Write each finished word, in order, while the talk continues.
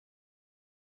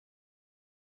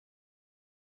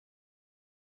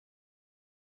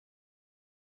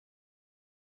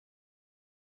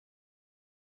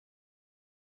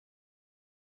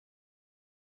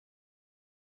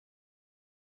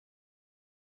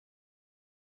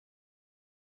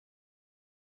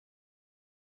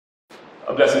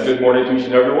A blessed good morning to each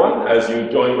and everyone as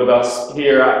you join with us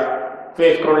here at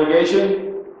Faith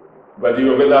Congregation. Whether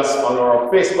you're with us on our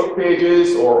Facebook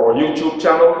pages or our YouTube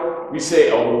channel, we say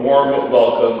a warm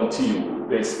welcome to you.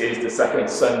 This is the second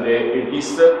Sunday in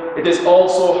Easter. It is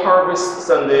also Harvest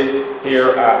Sunday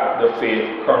here at the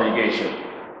Faith Congregation.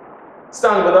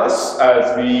 Stand with us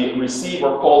as we receive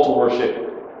our call to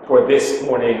worship for this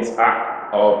morning's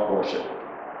act of worship.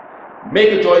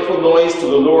 Make a joyful noise to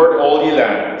the Lord, all ye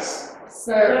lands.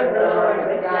 Serve the Lord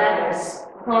with gladness.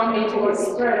 Come into his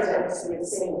presence with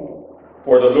singing.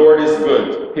 For the Lord is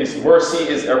good, his mercy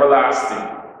is everlasting,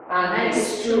 and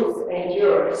his truth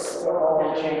endures for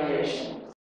all generations.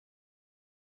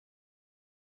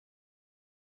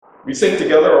 We sing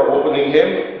together our opening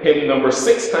hymn, hymn number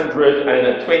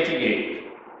 628,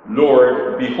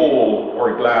 Lord, behold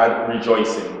our glad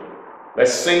rejoicing.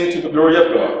 Let's sing to the glory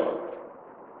of God.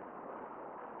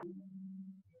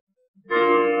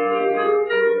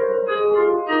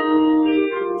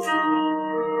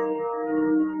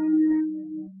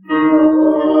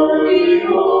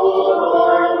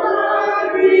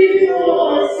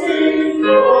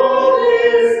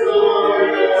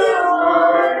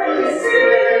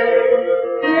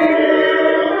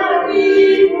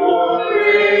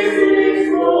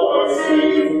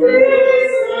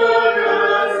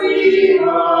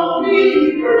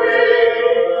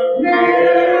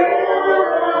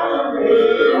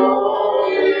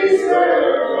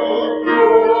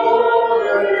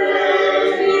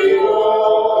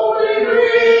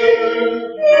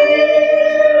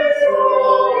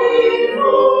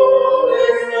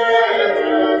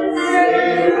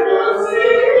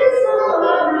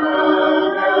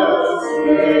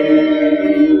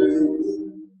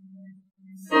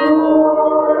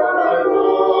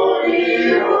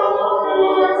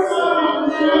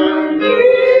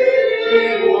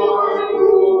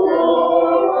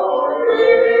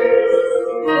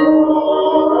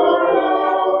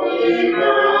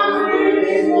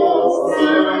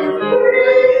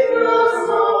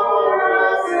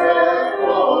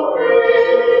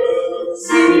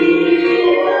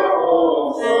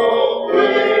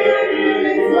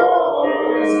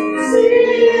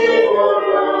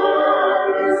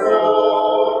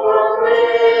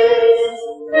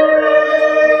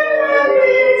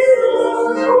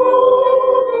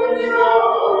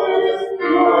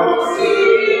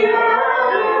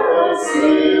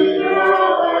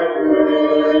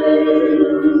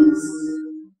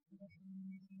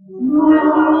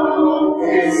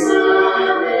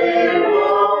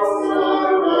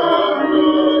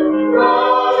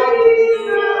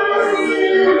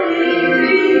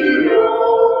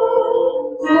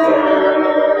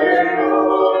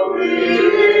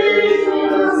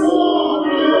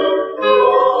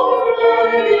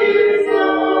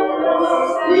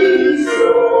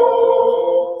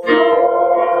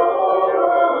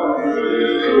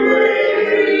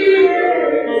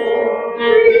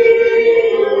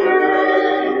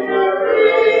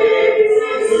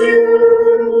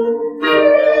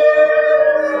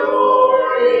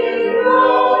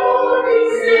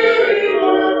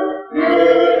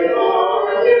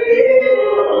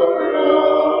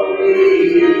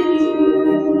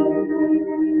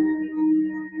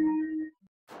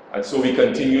 And so we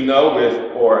continue now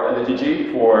with our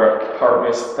liturgy for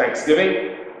Harvest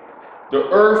Thanksgiving. The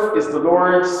earth is the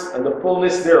Lord's and the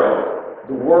fullness thereof,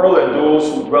 the world and those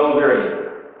who dwell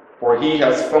therein. For he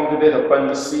has founded it upon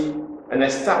the sea and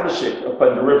established it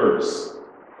upon the rivers.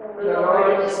 The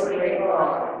Lord is a great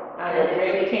God and a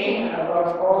great King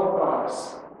above all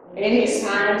gods. In his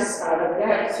hands are the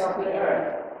depths of the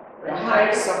earth. The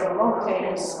heights of the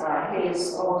mountains are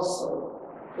his also.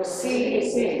 The sea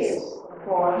is his,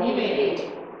 for he made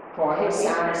it, for his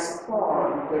hands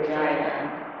formed the dry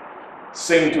land.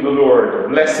 Sing to the Lord,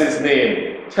 bless his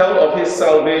name. Tell of his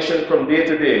salvation from day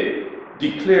to day.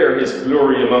 Declare his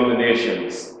glory among the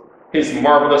nations, his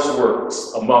marvelous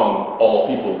works among all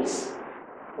peoples.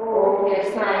 Oh,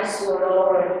 give thanks to the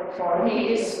Lord, for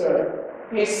he is good.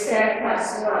 His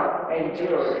steadfast love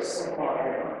endures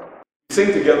forever.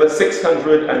 Sing together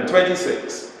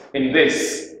 626 in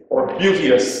this, our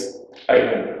beauteous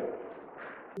island.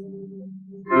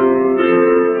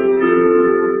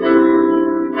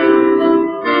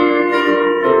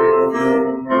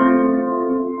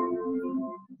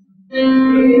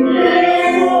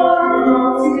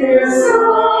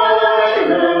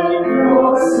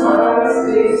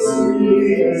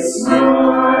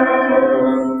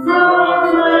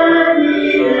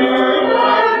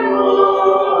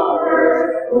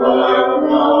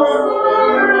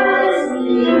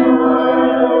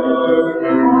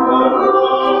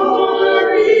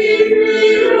 Glory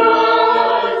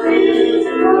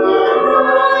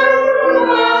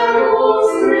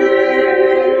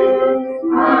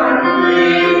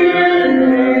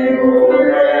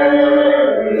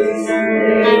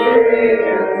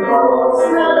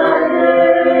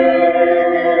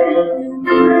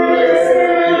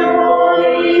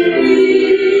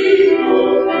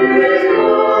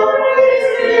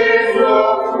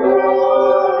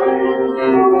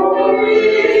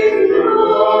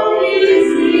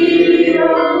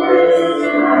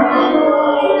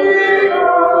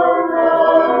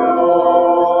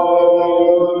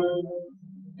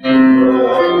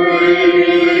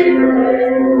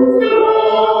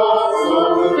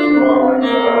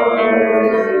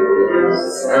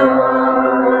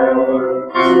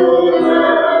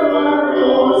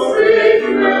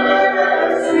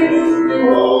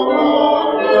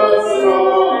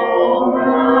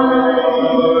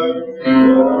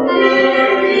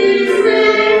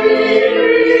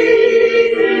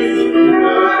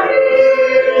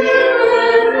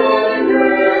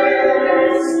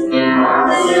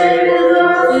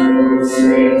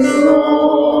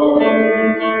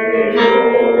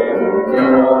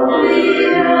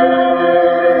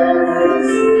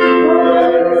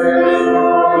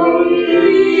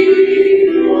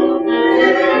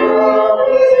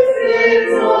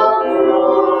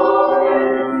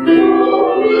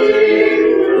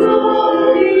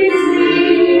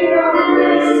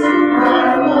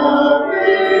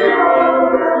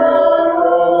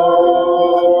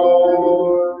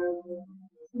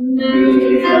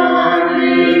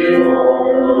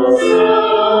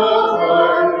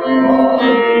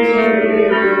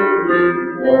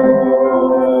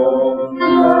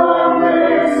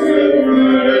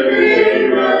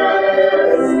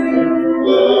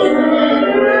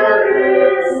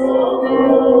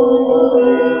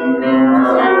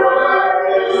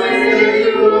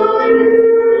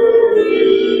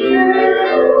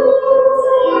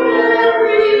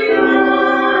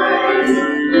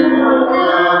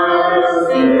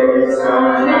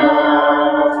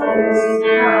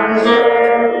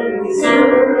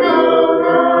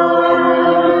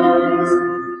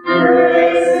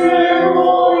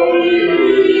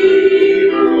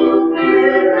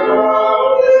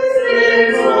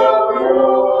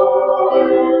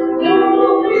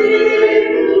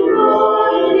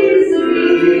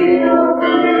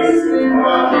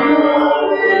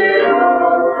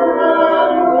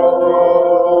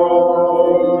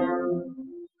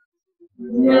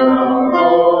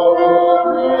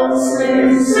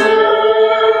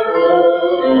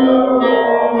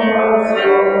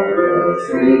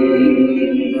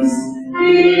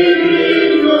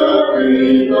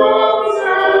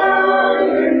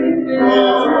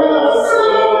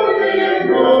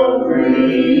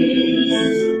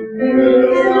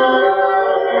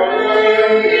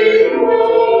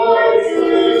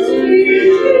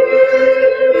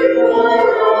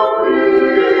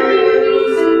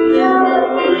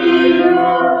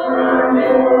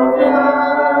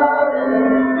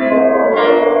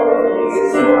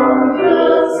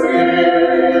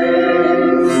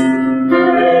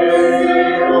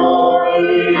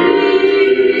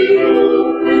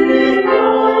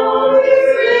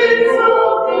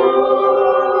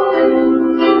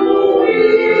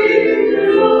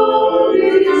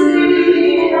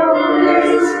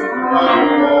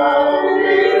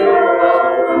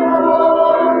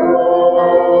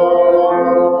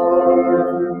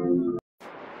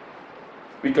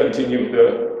We continue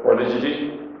the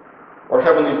prodigy. Our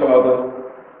Heavenly Father,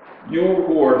 you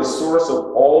who are the source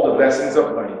of all the blessings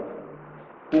of life,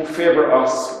 who favor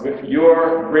us with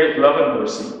your great love and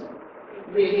mercy,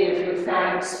 we give you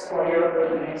thanks for your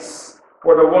goodness,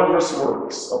 for the wondrous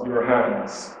works of your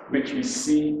hands, which we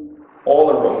see all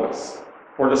around us,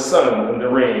 for the sun and the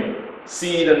rain,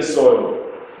 seed and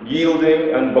soil,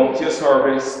 yielding and bounteous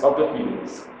harvest of the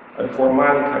fields, and for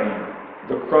mankind,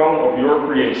 the crown of your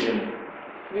creation.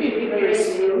 We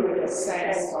praise you with a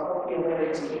sense of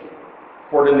humility.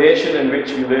 For the nation in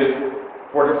which we live,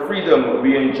 for the freedom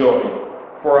we enjoy,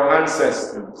 for our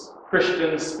ancestors,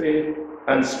 Christians' faith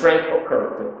and strength of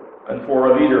character, and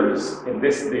for our leaders in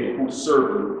this day who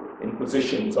serve you in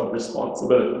positions of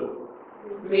responsibility.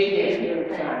 We give you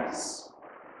thanks.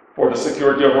 For the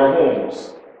security of our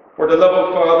homes, for the love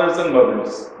of fathers and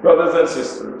mothers, brothers and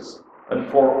sisters, and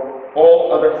for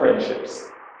all other friendships.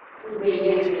 We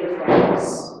give you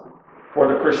thanks. For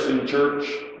the Christian Church,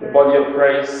 the body of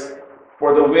Christ,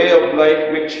 for the way of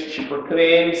life which she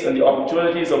proclaims and the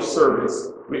opportunities of service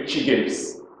which she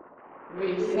gives.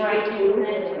 We thank you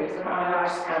with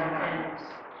hearts and hands.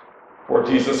 For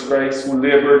Jesus Christ, who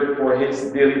labored for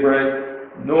his daily bread,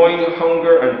 knowing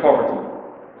hunger and poverty,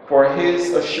 for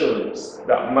his assurance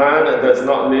that man does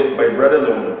not live by bread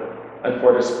alone, and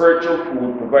for the spiritual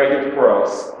food provided for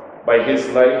us by his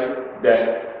life,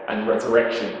 death, and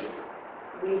resurrection.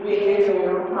 we give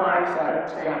you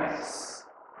heartfelt thanks.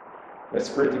 Let's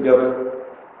pray together.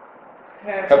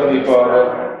 Heavenly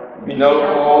Father, we now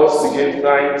pause to give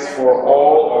thanks for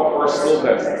all our personal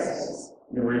blessings.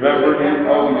 We remember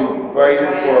how you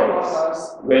provided for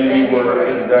us when we were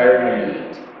in dire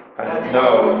need, and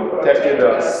now you protected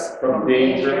us from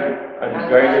danger and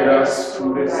guided us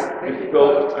through this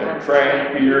difficult and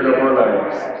trying period of our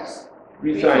lives.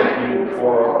 We thank you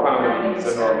for our families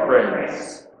and our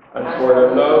friends, and for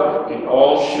the love we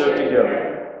all share together.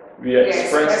 We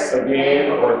express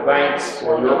again our thanks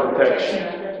for your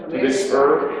protection to this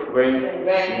earth when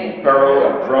in peril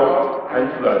of drought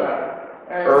and flood,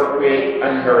 earthquake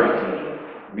and hurricane.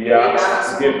 We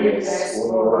ask forgiveness, O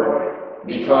Lord,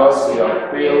 because we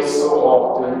have failed so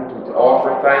often to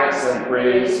offer thanks and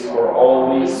praise for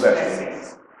all these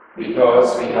blessings,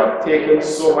 because we have taken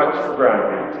so much for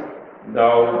granted.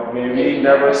 Now may we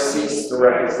never cease to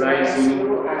recognize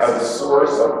you as the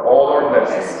source of all our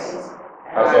blessings,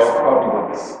 as our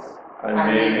providence, and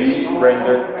may we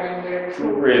render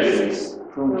true praises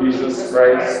through Jesus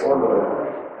Christ our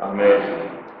Lord.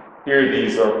 Amen. Hear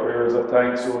these our prayers of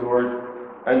thanks, O Lord,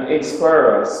 and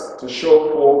inspire us to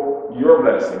show forth your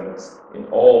blessings in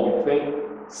all we think,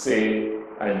 say,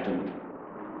 and do.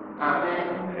 Amen.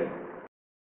 Amen.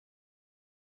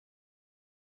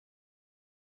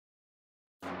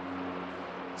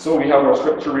 So we have our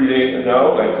scripture reading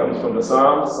now that comes from the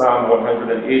Psalms, Psalm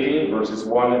 118, verses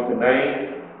 1 to 9.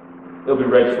 It'll be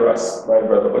read for us by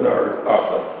Brother Bernard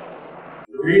Arthur.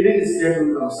 The reading is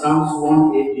taken from Psalms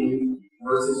 118,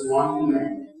 verses 1 to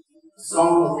 9. A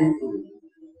song of victory.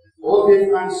 Oh,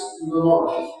 give thanks to the Lord,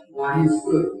 for he is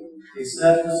good. His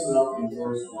steadfast love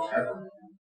endures forever.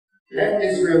 Let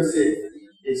Israel say,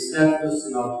 his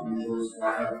steadfast love endures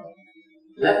forever.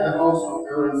 Let the house of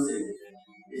Aaron say,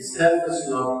 his steadfast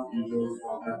love endures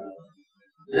forever.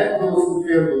 Let those who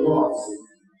fear the Lord say,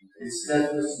 his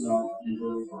steadfast love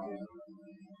endures forever.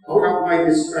 Out of my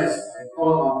distress I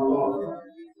called on the Lord.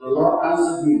 The Lord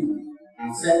answered me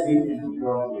and set me in a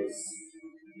pure place.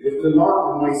 If the Lord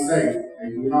on my side, I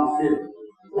do not fear.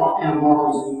 What can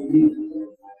mortals do to me?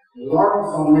 The Lord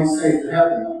is on my side to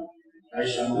help me. I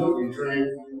shall look in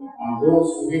triumph on those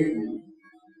who hate me.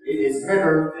 It is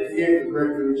better to take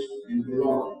refuge in the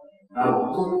Lord than to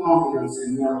put confidence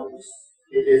in mortals.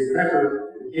 It is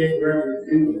better to take refuge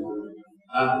in the Lord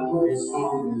than to put his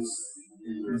confidence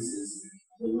in princes.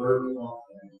 The word of God.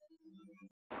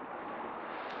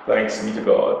 Thanks be to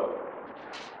God.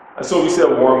 And so we say a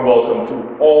warm welcome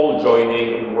to all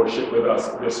joining in worship with us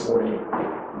this morning,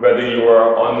 whether you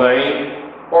are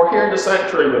online or here in the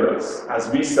sanctuary with us as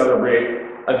we celebrate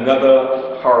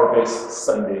another Harvest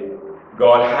Sunday.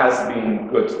 God has been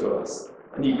good to us,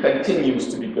 and he continues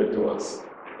to be good to us.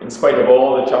 In spite of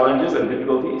all the challenges and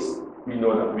difficulties, we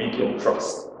know that we can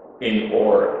trust in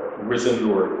our risen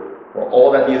Lord for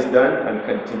all that he has done and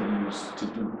continues to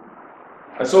do.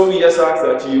 And so we just ask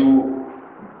that you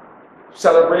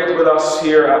celebrate with us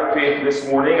here at Faith this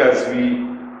morning as we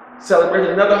celebrate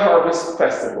another Harvest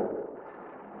Festival.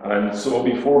 And so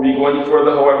before we go any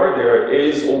further, however, there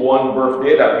is one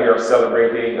birthday that we are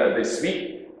celebrating this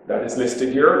week that is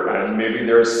listed here, and maybe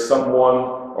there's someone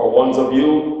or ones of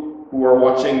you who are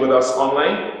watching with us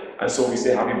online, and so we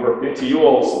say happy birthday to you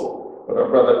also. But our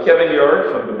brother Kevin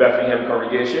Yard from the Bethlehem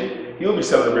congregation, he'll be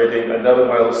celebrating another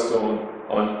milestone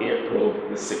on April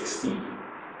the 16th.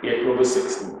 April the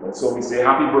 16th. And so we say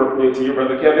happy birthday to you,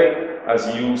 Brother Kevin,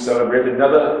 as you celebrate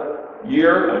another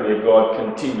year, and may God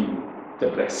continue to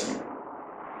bless you.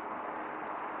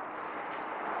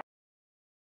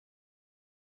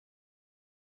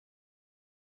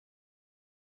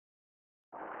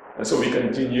 And so we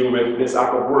continue with this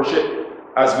act of worship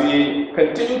as we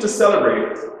continue to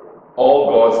celebrate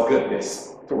all God's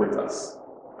goodness towards us.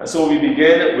 And so we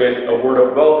begin with a word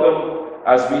of welcome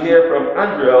as we hear from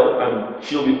Andriel, and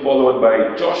she'll be followed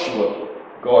by Joshua.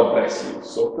 God bless you.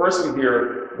 So first we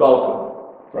hear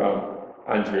welcome from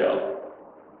Andriel.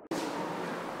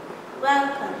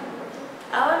 Welcome.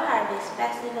 Our Harvest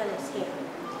Festival is here.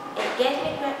 It gives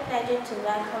me great pleasure to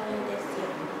welcome you this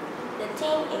year. The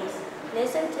theme is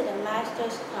Listen to the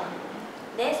Master's Call.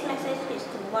 This message is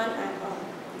to one and all.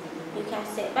 You can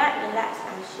sit back, relax,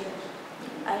 and share.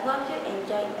 I hope you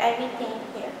enjoyed everything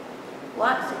here.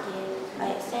 Once again,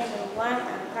 I extend a warm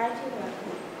and hearty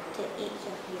welcome to each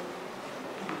of you.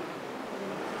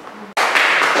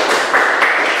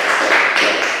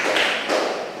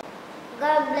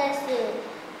 God bless you.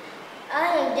 I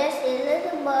am just a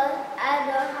little boy. I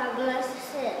don't have much to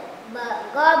say.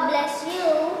 But God bless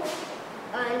you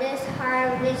on this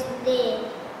Harvest Day.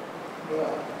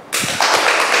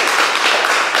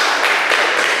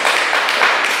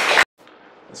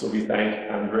 So we thank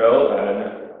Andrell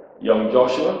and young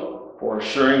Joshua for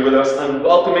sharing with us and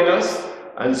welcoming us.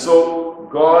 And so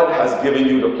God has given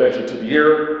you the pleasure to be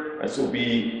here. And so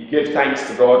we give thanks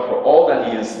to God for all that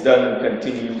He has done and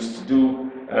continues to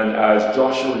do. And as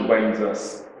Joshua reminds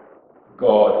us,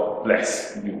 God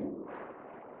bless you.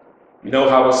 We now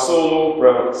have a solo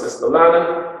from Sister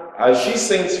Lana as she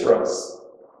sings for us,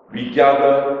 We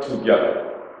Gather Together.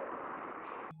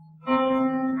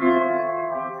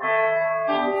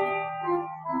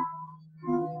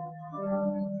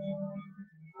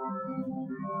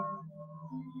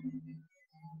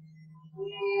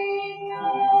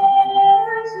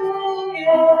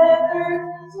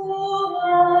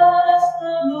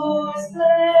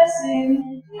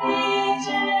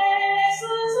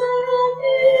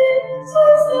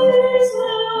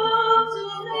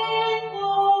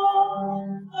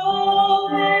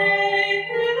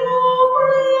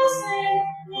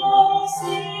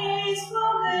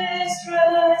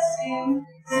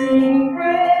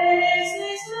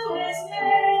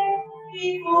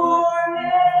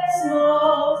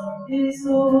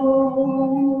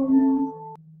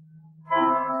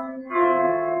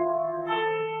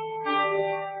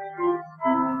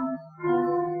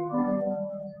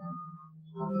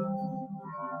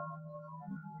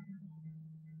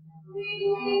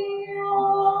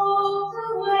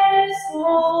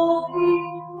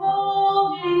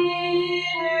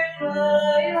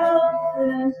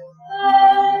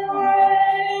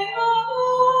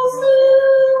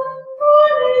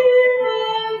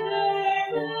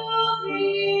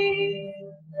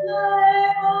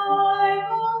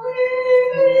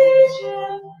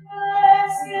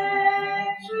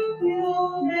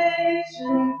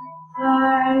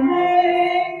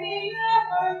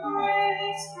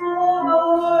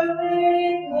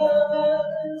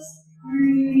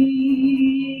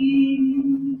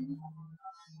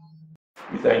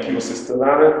 Thank you, Sister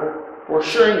Lana, for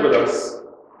sharing with us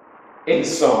in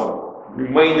song,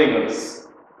 reminding us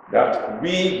that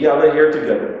we gather here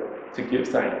together to give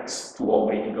thanks to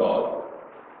Almighty God.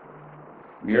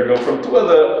 We hear now from two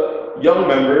other young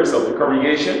members of the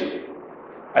congregation.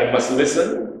 I Must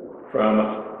Listen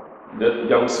from the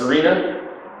young Serena,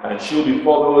 and she'll be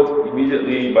followed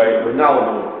immediately by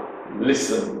Ronaldo,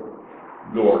 Listen,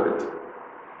 Lord.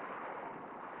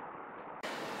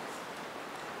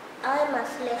 I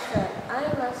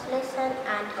must listen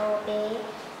and obey.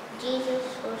 Jesus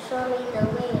will show me the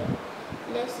way.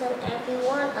 Listen, every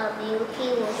one of you, He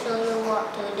will show you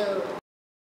what to do.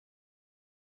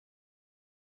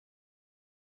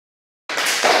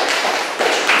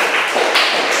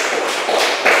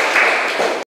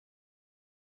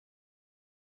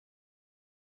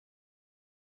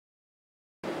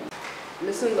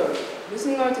 Listen, Lord.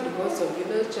 Listen, Lord, to the voice of your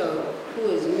little child, who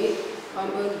is meek,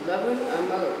 humble, loving, and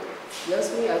mild.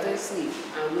 Bless me as I sleep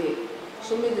and wake.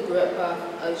 Show me the correct path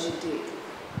I should take.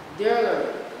 Dear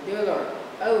Lord,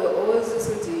 I will always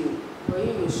listen to you, for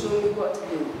you will show me what to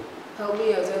do. Help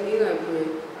me as I kneel and pray.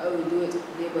 I will do it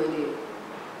day by day.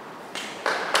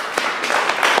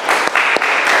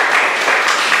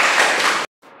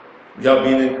 We have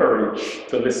been encouraged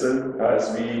to listen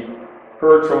as we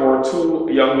heard from our two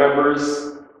young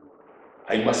members.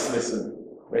 I must listen.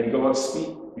 When God speaks,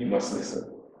 we must listen.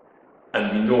 And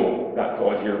we know that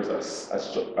God hears us,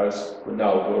 as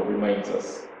Ronaldo reminds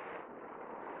us.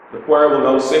 The choir will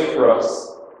now sing for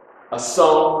us a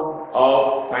song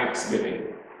of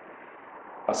thanksgiving.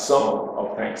 A song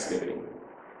of thanksgiving.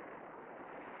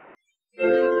 A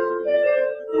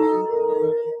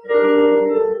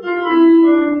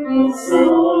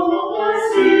song of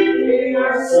singing,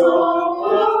 a song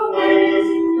of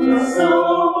praise, a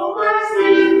song of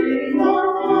singing, our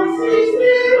voices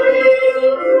will raise.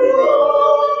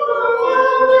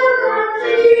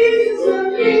 Jesus the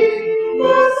King, a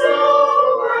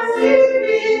song of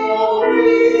singing, all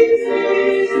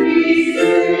praises we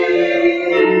sing.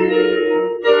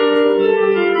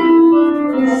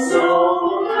 A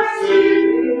song of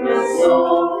singing, a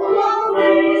song of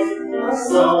praise, a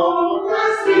song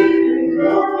of singing,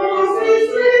 our voices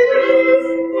will raise.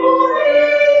 For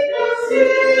in the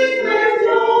secret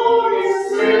glorious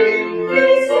name,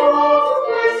 His song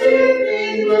of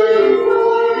singing, the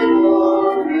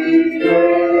Lord we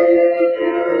pray.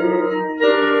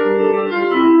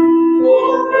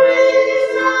 For praise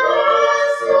the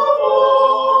last of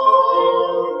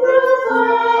all, the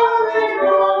Father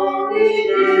only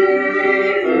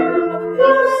given,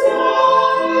 the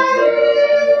Son and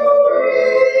Him who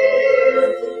reigns.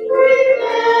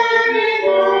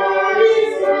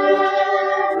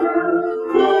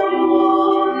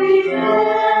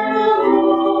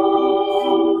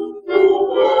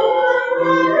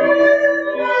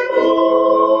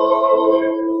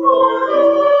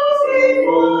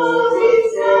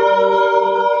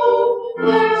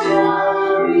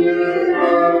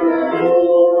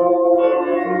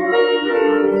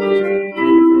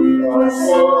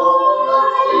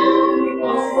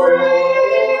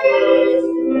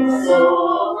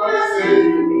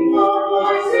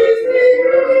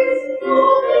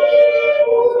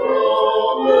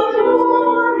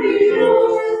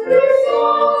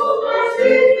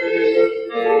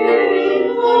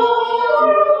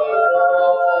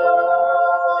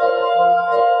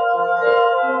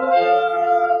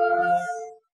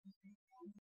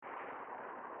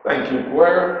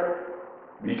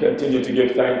 continue to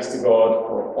give thanks to God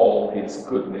for all His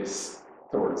goodness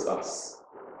towards us.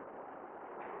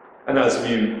 And as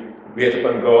we wait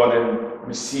upon God and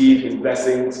receive His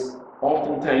blessings,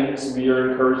 oftentimes we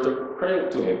are encouraged to cry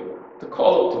out to Him, to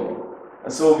call out to Him.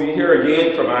 And so we hear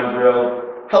again from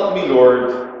Andriel, "Help me,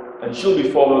 Lord," and she'll be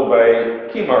followed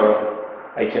by Kimara,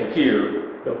 "I can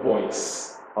hear the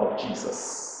voice of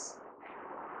Jesus."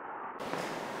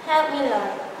 Help me,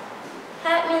 Lord.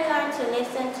 Help me, Lord, to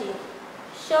listen to you.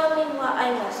 Show me what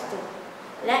I must do.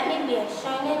 Let me be a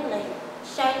shining light,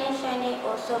 shining, shining,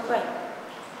 oh so bright.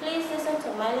 Please listen to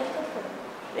my little prayer,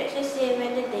 which I say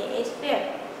when the day is fair.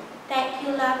 Thank you,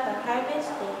 Lord, for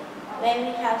Harvest Day, when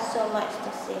we have so much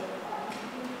to say.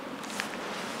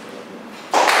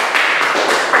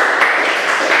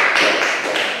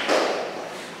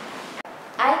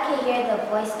 I can hear the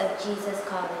voice of Jesus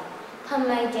calling. Come,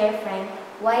 my dear friend,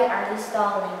 why are you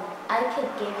stalling? I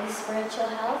could give you spiritual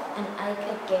health, and I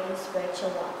could give you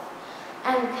spiritual wealth.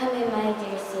 I'm coming, my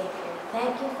dear Savior.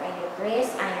 Thank you for your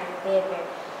grace and your favor.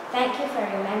 Thank you for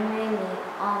remembering me.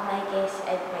 All my gifts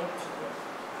I bring to you.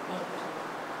 Thank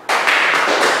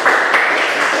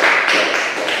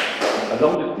you.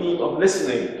 Along the theme of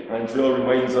listening, Andriel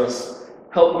reminds us,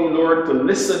 "Help me, Lord, to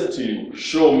listen to you.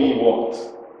 Show me what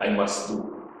I must do."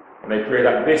 And I pray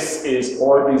that this is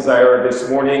our desire this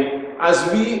morning as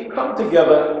we come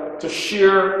together to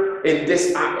share in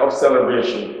this act of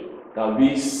celebration, that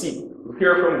we seek to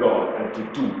hear from God and to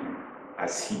do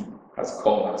as He has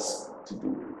called us to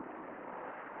do.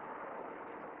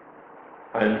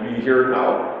 And we hear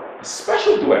now a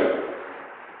special duet.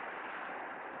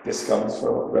 This comes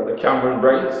from Brother Cameron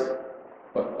Bright,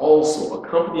 but also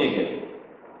accompanying him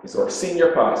is our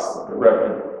senior pastor, the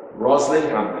Reverend Rosalind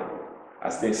Hamlin,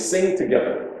 as they sing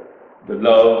together, "The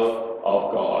Love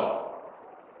of God."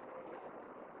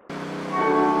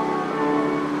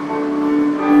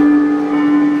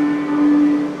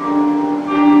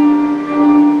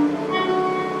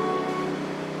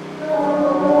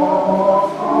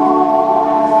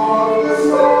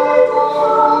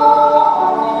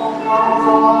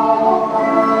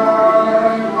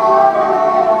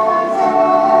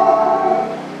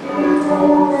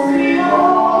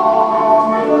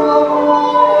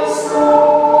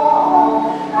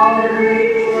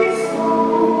 Reach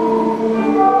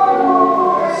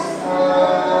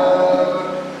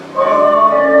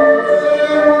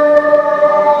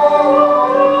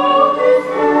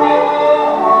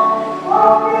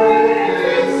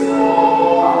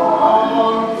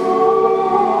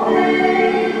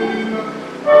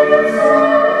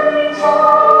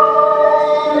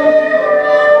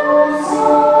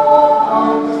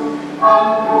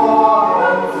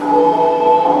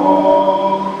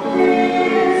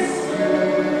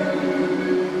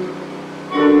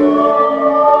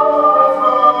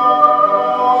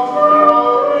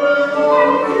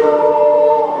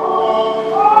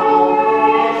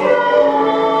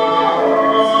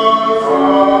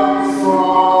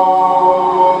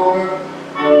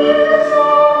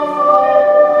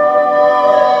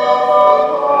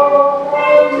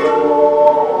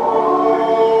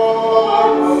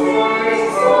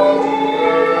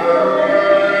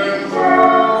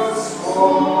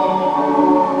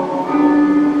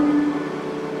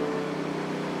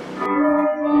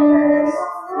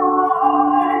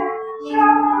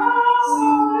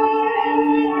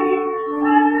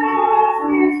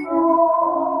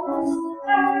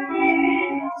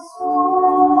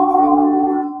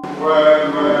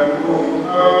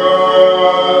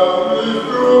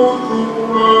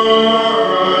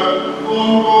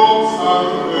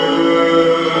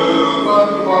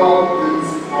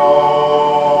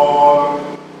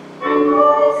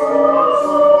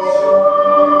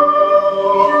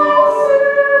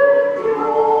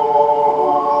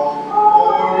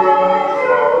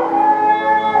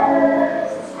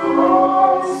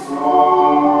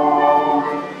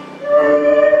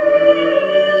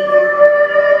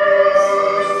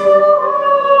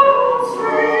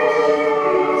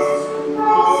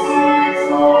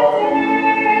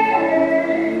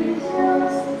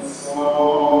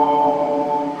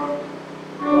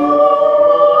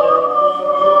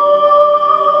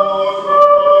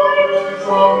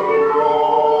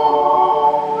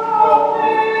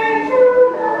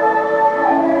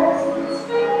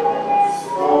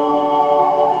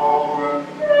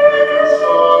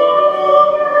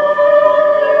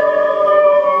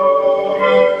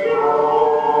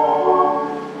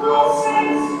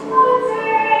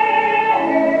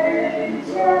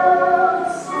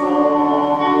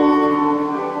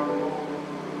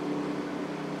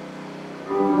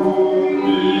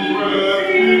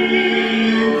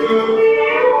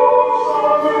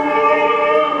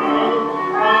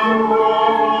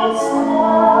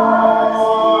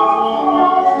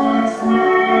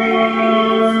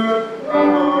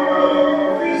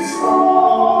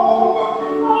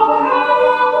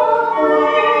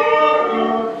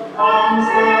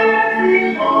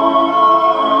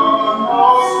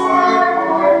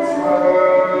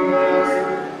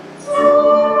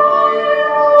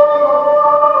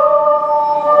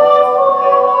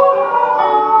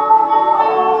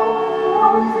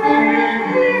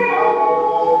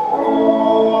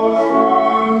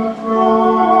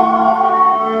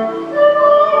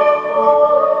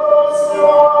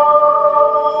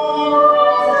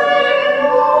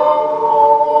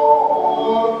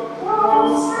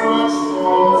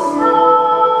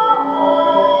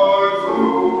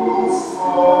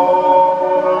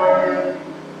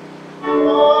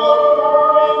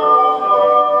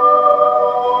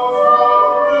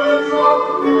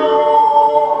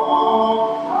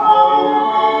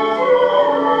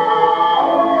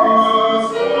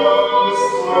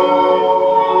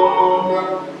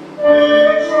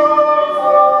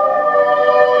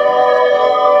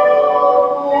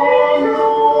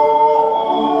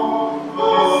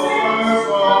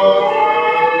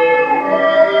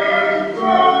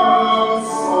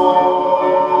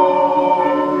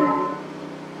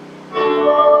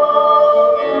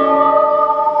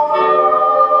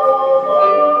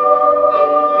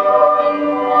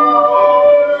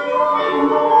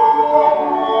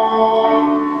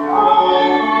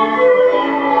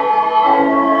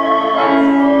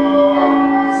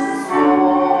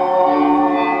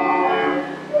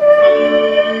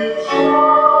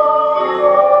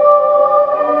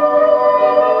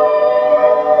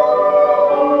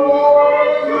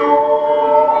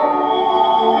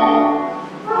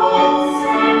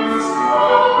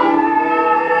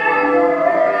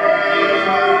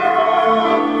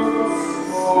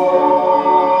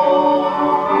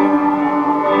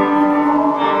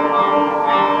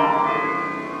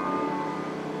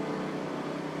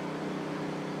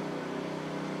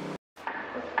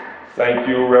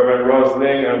you, Reverend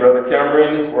Rosling and Brother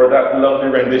Cameron, for that lovely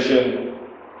rendition,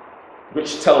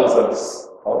 which tells us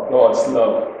of God's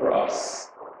love for us.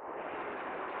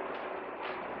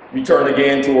 We turn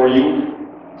again to our youth.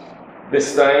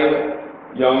 This time,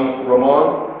 young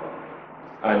Ramon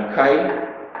and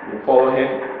Kai will follow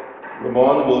him.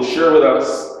 Ramon will share with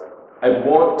us, I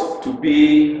want to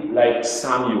be like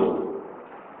Samuel.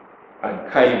 And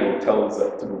Kai will tell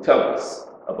us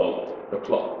about the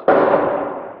clock.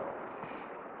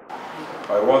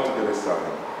 I want to be like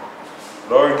Samuel.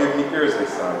 Lord, give me ears like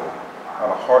Samuel,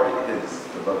 and a heart like his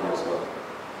to love you as well.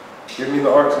 Give me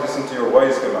the heart to listen to your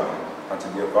wise command, and to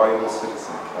be a valuable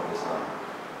citizen of this land.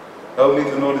 Help me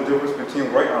to know the difference between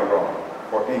right and wrong,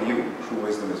 for in you true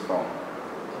wisdom is found.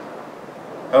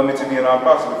 Help me to be an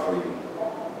ambassador for you,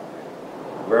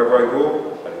 wherever I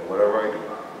go and whatever I do.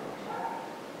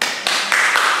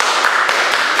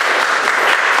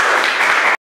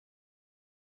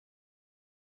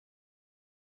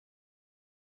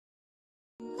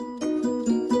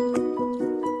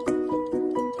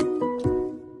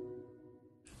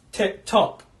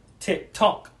 Tick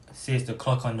tock, says the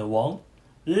clock on the wall.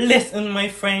 Listen, my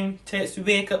friend, to its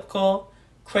wake-up call.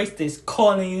 Christ is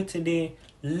calling you today.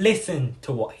 Listen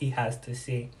to what he has to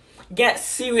say. Get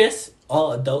serious,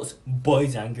 all adults,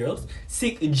 boys and girls.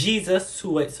 Seek Jesus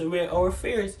who wipes away our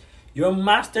fears. Your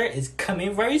master is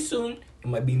coming very soon. It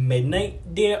might be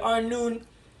midnight, day or noon.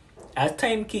 As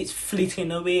time keeps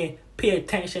fleeting away, pay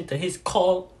attention to his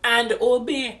call and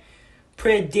obey.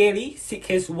 Pray daily, seek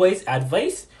his wise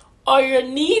advice. All your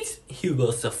needs, he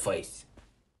will suffice.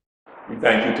 We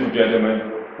thank you two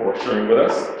gentlemen for sharing with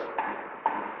us.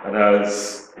 And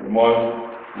as Ramon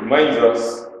reminds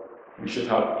us, we should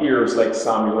have ears like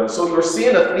Samuel. And so you're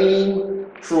seeing a theme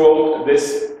throughout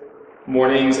this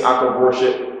morning's act of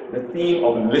worship, the theme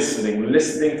of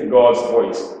listening to God's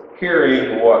voice,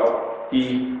 hearing what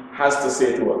he has to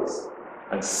say to us,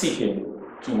 and seeking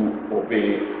to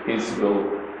obey his will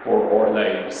for our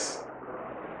lives.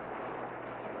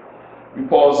 We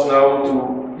pause now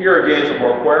to hear again from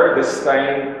our choir. This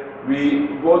time we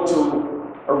go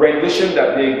to a rendition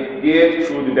that they gave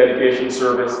through the dedication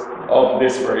service of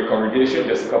this very congregation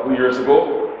just a couple of years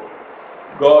ago,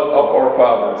 God of Our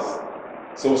Fathers.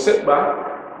 So sit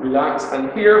back, relax, and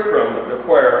hear from the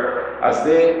choir as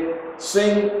they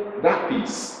sing that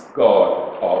piece,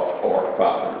 God of Our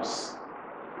Fathers.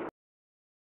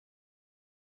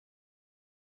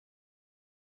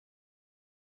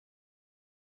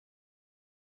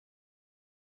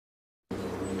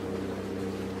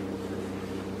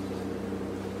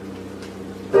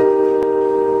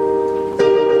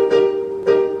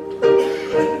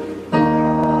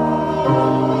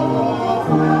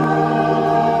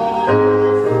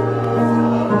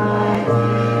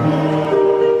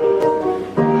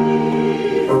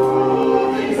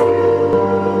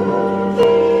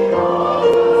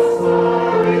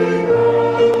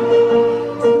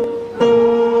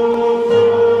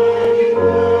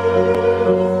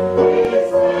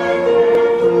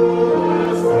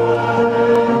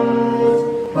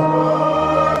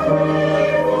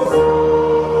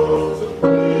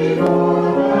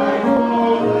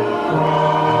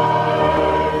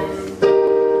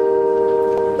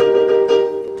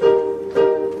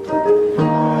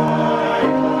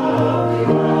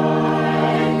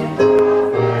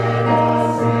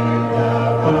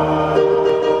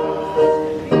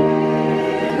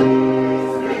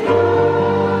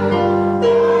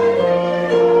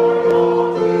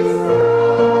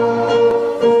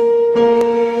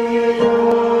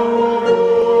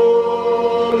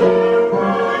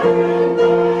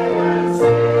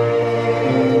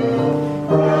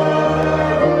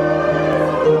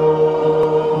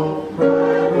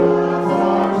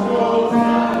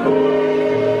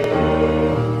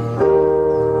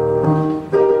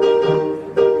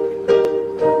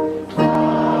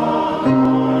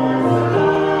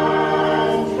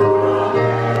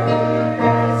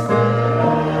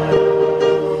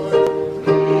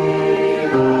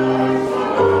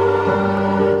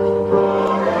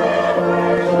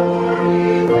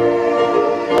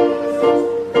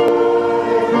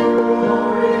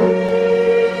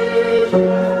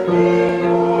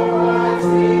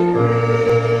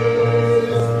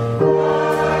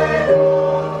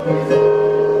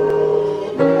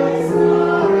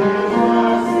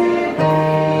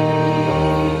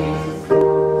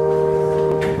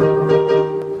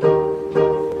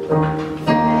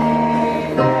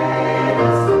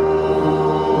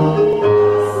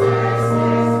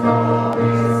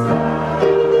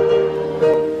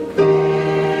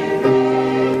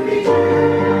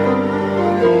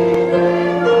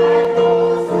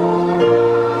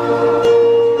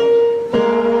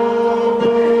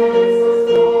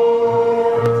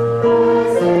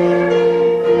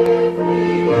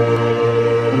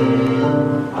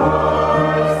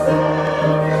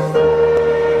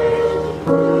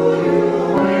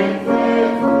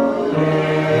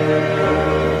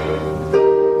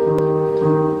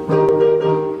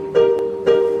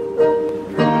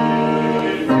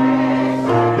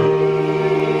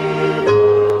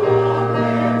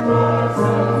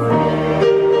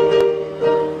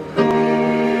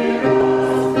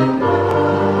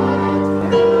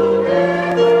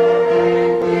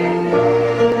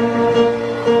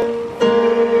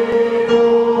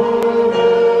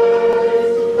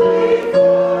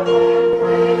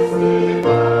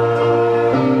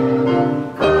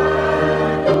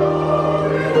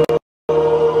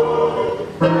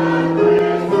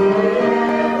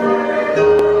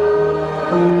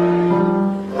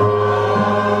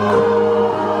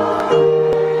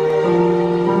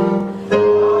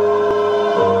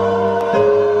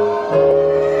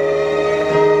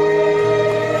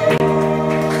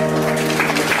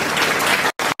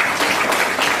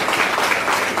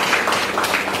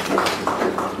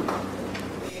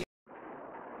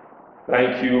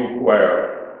 Thank you,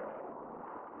 choir.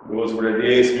 Those were the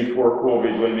days before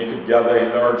COVID when we could gather in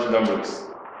large numbers.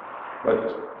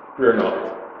 But fear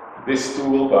not, this too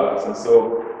will pass. And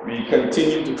so we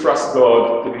continue to trust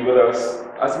God to be with us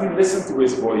as we listen to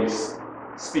his voice,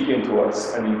 speaking to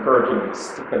us and encouraging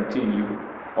us to continue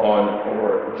on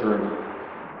our journey.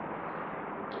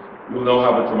 We will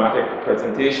now have a dramatic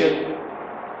presentation.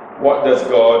 What does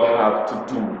God have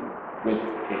to do with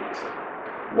it?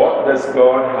 What does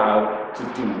God have to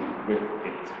do with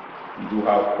it? We do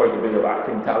have quite a bit of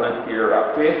acting talent here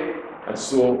at Faith, and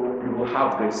so we will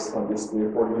have this on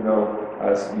display for you now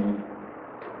as we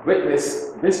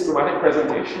witness this dramatic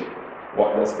presentation.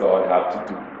 What does God have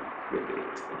to do with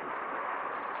it?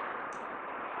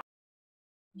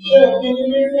 Sure, can you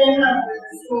make that happen?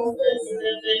 School fits and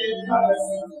then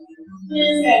policy.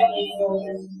 Please help me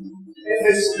forward. If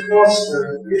it's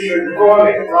foster, you should call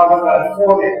it rather than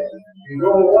call it. You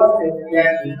don't want it to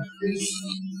get increased.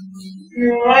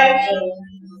 You're right, Joe.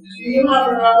 Do you have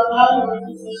another language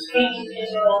to strange in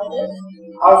your office?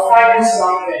 I'll find you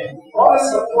something. What is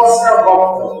the poster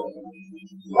about though?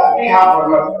 Let me have a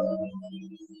look.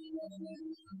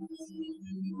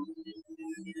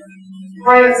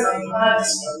 Praise and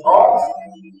thanks to God.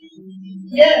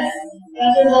 Yes,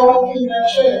 that is our in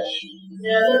the church. We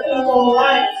are looking at our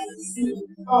lives to see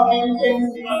how many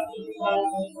things we have to be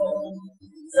thankful for.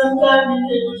 Sometimes we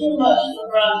take too much for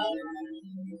granted.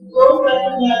 Don't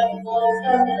recognize God is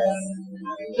helping us,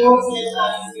 and don't say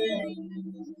thanks to him.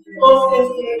 Post this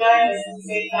to remind us to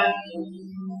say thank you.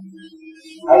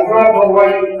 I don't know why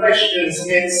you Christians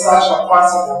make such a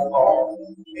fuss about God.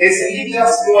 Is he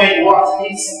just doing what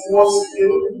he's supposed to do,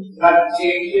 not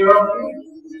take care of you?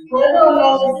 Whether or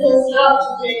not it is how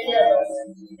to take care of us,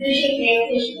 we should be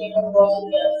appreciative of what he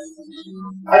does.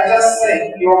 I just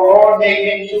think you're all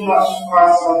making too much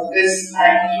fuss of this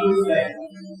thank you thing.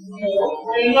 No,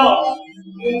 we're not.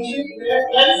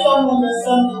 Let someone do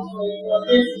something for you or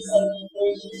give you something for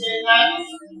you to say thanks.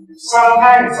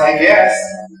 Sometimes, I guess.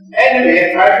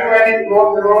 Anyway, are you ready to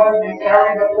go to the road and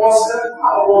carry the poster?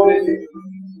 I'll go with you.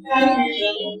 Thank you,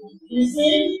 Jimmy. You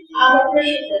see, I'm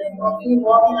appreciative of you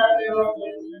walking out the road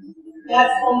with me.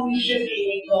 That's what we should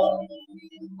be with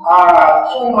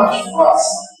God. Too much fuss.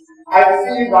 I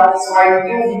feel that's why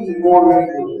you need to go with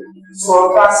you.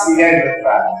 So that's the end of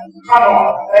that. Come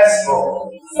on, let's go.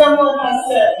 Someone has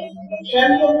said, a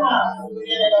gentle path is the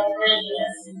beginning of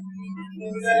greatness.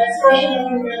 It's an expression of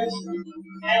humility.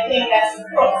 I think that's the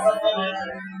crux of the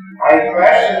matter. My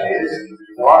question is,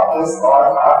 what does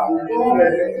God have to do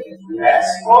with it?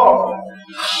 Let's go.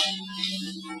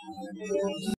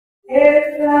 Give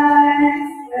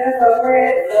thanks to the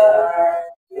great Lord.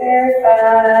 Give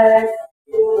thanks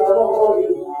to the Holy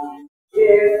One.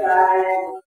 Give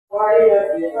thanks for He has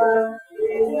given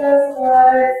Jesus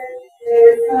Christ,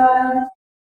 His Son.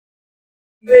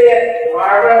 There,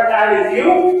 Margaret, that is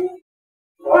you?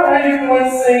 What are you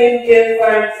doing saying give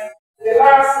thanks? The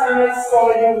last time I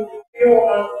saw you, you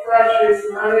on crutches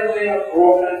managing a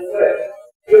broken foot.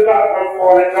 You got one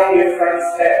falling down your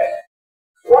friend's head.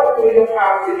 What do you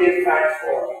have to give thanks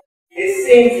for? It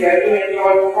seems that you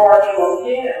enjoy torture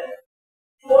again.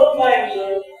 No, thank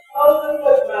you. How's the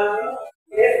foot, man?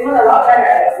 It's not a lot better,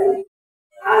 I see.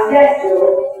 And yes,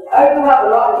 Joe, I do have a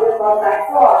lot of good ones back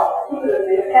for. People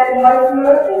have kept my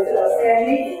food instead of saying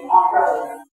me on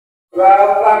purpose.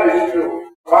 Well, that is true.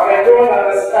 But I don't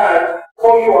understand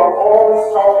how you are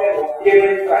always talking of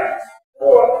giving thanks.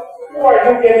 Who are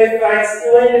you giving thanks to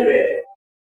anyway?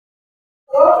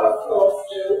 God, of course,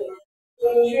 Joe.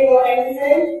 Don't you know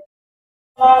anything?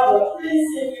 Father, please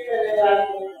see if you can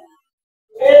enlighten me.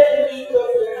 Where did you go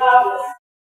to the harvest?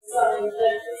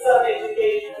 Some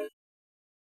education.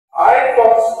 I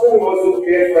thought school was to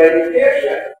pay for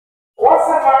education. What's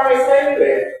the harvest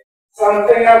anyway?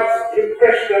 Something else you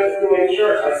Christians do in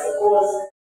church, I suppose.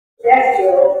 Yes,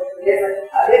 Joe.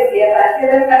 This year,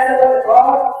 Thanksgiving festival is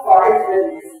all for His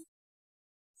goodness.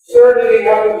 Certainly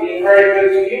that would be very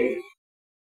good to you.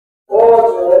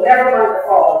 Oh, Joe, never mind the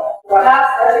fall. Perhaps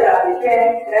I should have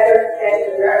become better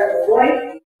to where I was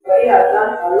going, but He has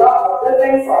done a lot of good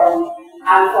things for me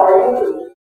and for you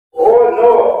too. Oh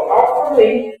no, not for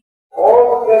me.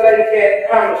 All that I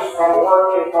get comes from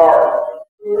working hard.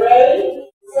 Really?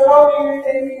 So how do you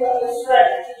think you got the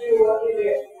strength to do what you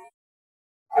did?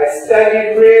 I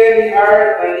studied really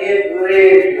hard and did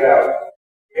really well.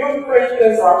 You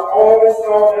Christians are always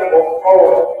talking about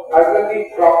God as if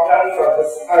He dropped down from the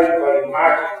sky by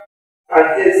magic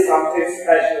and did something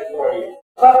special for you.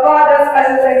 But God does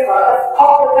special things for us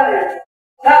all the time.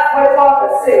 That's what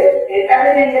Paul said, in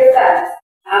everything give thanks.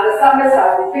 And the psalmist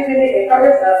has repeatedly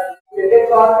encouraged us to give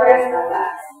God praise and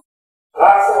thanks.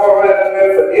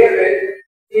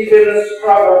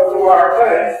 struggle through our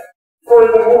times.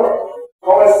 Furthermore,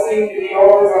 God seemed to be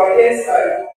always on his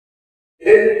side.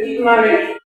 Didn't he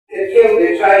manage to kill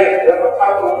the giant with a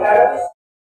couple of arrows?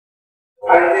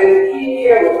 And didn't he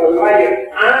kill the lion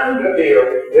and the bear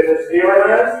with his bare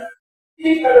hands?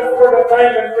 He could afford a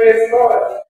time to praise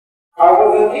God.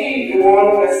 Wasn't he the one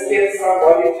who escaped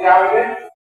somebody's javelin?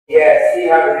 Yes, he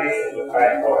had a reason to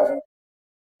thank God.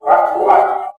 What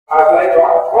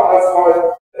has God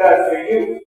done for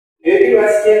you? Did you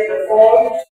escape the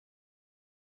fall?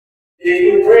 Did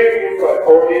you break your foot,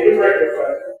 or did you break your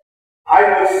foot? I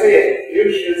will say, you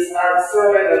should start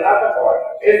serving another God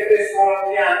if this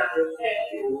one can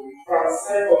protect you from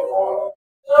sinful fall.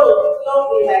 No, don't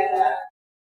be like that.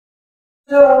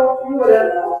 So, you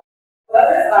wouldn't know. But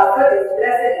this outfit is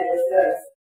blessed in disguise.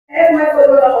 If my foot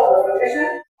was up for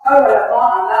vacation, I would have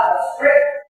gone on that straight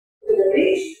to the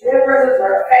beach. Their persons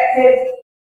were affected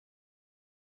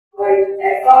with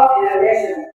a thought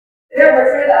inhalation. They were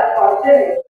treated as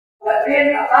positivity. But being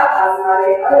a baptized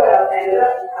Mary, I would have ended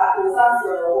up at the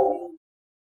sanctuary home.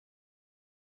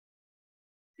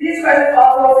 These questions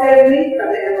also saved me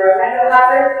from the environmental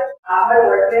hazard at my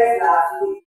workplace last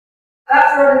week.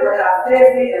 That surely would have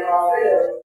saved me in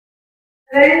Australia.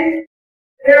 Then,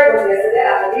 there was yesterday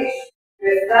at the beach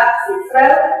with that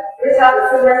seatbelt, which had the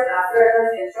swimmers and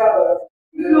surfers in trouble.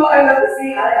 You know I love the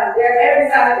sea and I am there every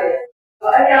Saturday,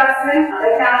 but I can't swim and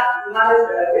I can't manage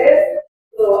the wave.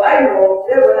 So I know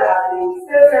they would have been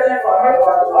still searching for her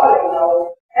for the calling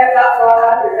now, if that thought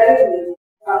had prevented me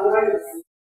from going to sea.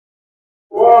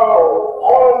 Wow,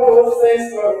 all of those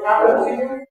things will happen to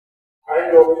you,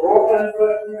 and your broken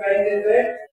foot remaining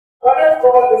there. But if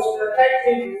God is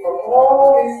protecting you from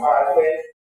all these hard things,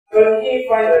 couldn't he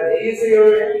find an easier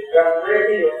way than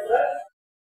breaking your foot?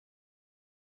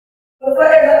 The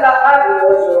foot isn't that hard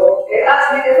to show. It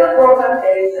actually isn't broken,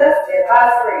 it is just a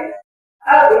bad sprain.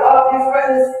 I'll be off these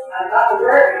questions and not to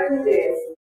work in 2 days.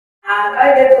 And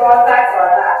I give God thanks for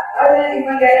that. I didn't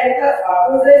even get any cuts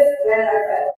or bruises when I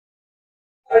fell.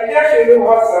 I guess you do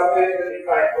have something to be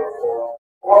thankful for.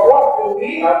 Well, what do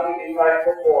we have to be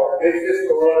thankful for? This is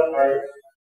coronavirus.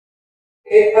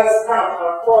 It has come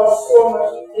and caused so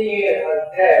much pain and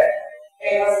death.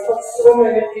 It has put so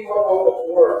many people out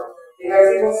of work. It has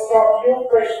even stopped you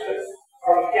Christians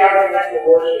from gathering to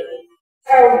worship.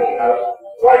 Tell me now,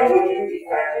 why would you be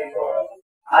thanking God?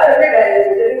 I agree that it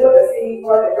is difficult to see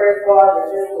what the first God is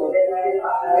just to get ready to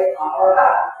on our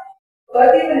life.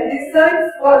 But even in these times,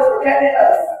 God is protecting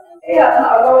us. He has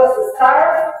not allowed us to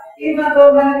starve, even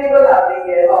though many people have been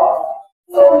laid off.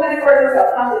 So many persons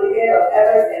have come to the aid of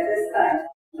others in this time.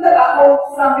 Look at how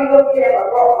some people came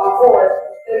on board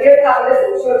to give tablets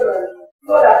to children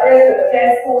so that they could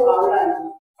attend school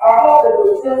online. Or how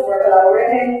the students were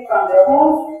collaborating from their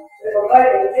homes to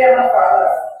provide entertainment for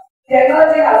us.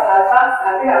 Technology has advanced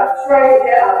and we have tried to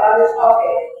get advantage of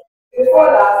it.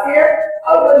 Before last year,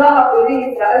 I would not have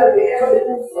believed that I would be able to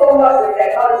do so much with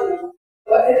technology.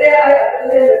 But today I am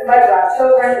living with my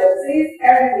grandchildren overseas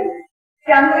every week.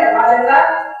 Can you imagine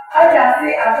that? I can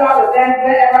see and talk with them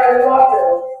whenever I want to.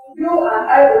 You and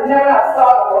I would never have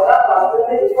thought about that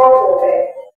possibility before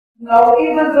today. Now,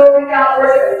 even though we can't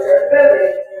worship in church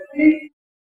building,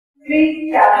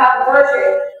 we can have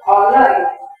worship online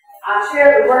and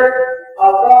share the word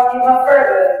of God even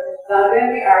further than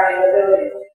when we are in the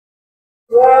building.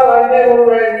 Well, I never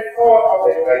really thought of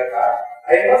it like that.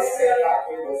 I must say that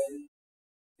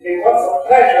it was a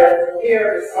pleasure to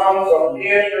hear the sounds of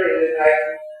nature in the night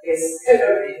instead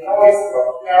of the noise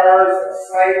of cars and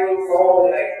cycles all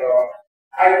the night long.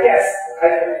 I guess I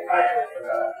can be thankful for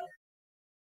that.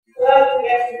 Glad to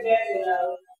get you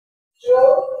now.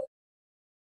 Joe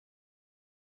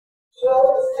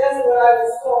is just what I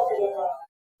was talking about.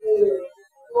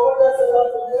 God does a lot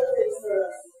of good things for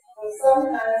us, but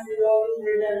sometimes we don't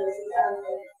remember to thank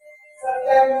Him.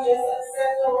 Sometimes we just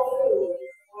accept our food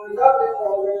and love it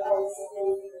all without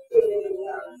giving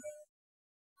thanks.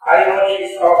 I know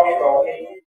she's talking about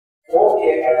me.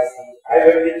 Okay, Elsie, I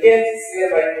will begin to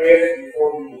say my prayers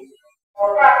before you.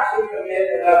 Perhaps you can make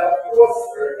another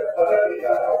poster the other in the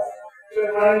house to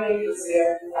remind me to say,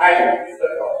 I am the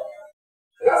Lord.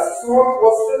 Just a small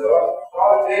poster,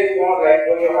 all day long like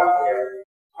when you have here.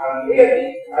 And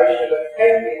maybe I should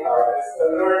attend the harvest to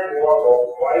learn more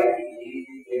about why we need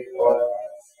to give God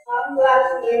thanks. I'm glad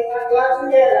to hear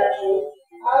that, Joe.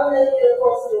 I'll make you a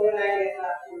poster when I get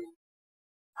back to you.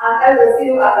 And I will see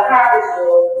you at the harvest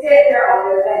road. Take care of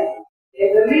your thing. In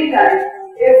the meantime,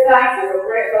 give thanks to the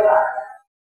grateful heart.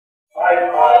 Bye.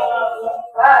 Bye.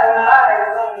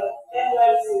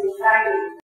 Thank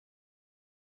you.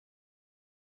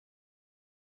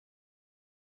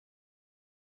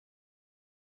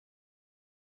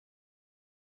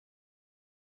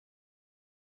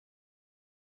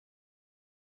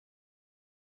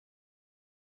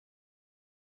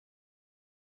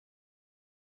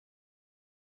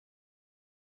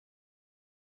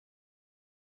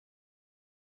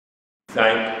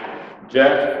 Thank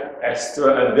Jeff,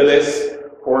 Esther, and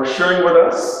Dillis for sharing with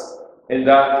us in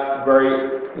that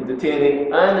very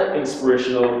entertaining and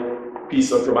inspirational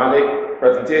piece of dramatic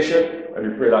presentation.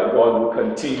 And we pray that God will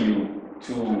continue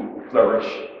to flourish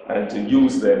and to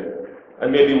use them.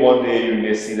 And maybe one day you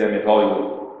may see them in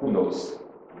Hollywood. Who knows?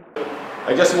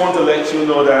 I just want to let you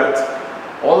know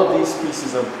that all of these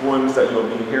pieces and poems that you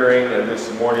have been hearing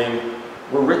this morning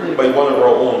were written by one of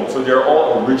our own. So they're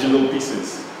all original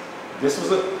pieces. This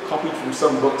was a copy from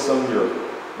some book somewhere.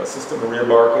 My sister Maria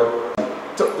Barker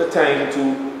took the time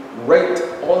to write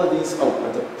all of these out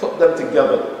and to put them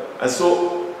together. And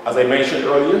so, as I mentioned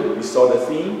earlier, we saw the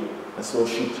theme, and so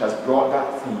she has brought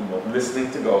that theme of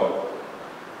listening to God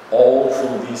all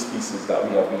through these pieces that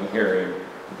we have been hearing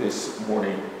this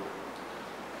morning.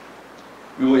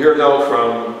 We will hear now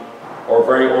from our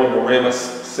very own Moramus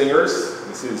singers.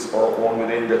 This is our own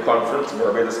within the conference,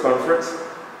 Barbados Conference.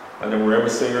 And the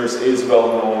Moramus singers is well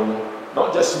known,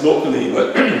 not just locally,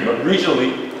 but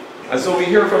regionally. And so we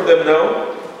hear from them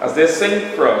now as they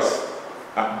sing for us,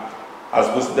 as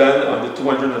was done on the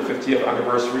 250th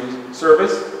anniversary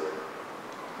service.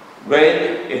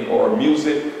 When in our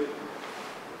music,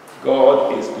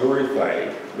 God is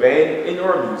glorified. When in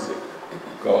our music,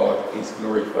 God is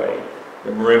glorified.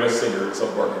 The Moramus singers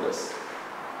of Barbados.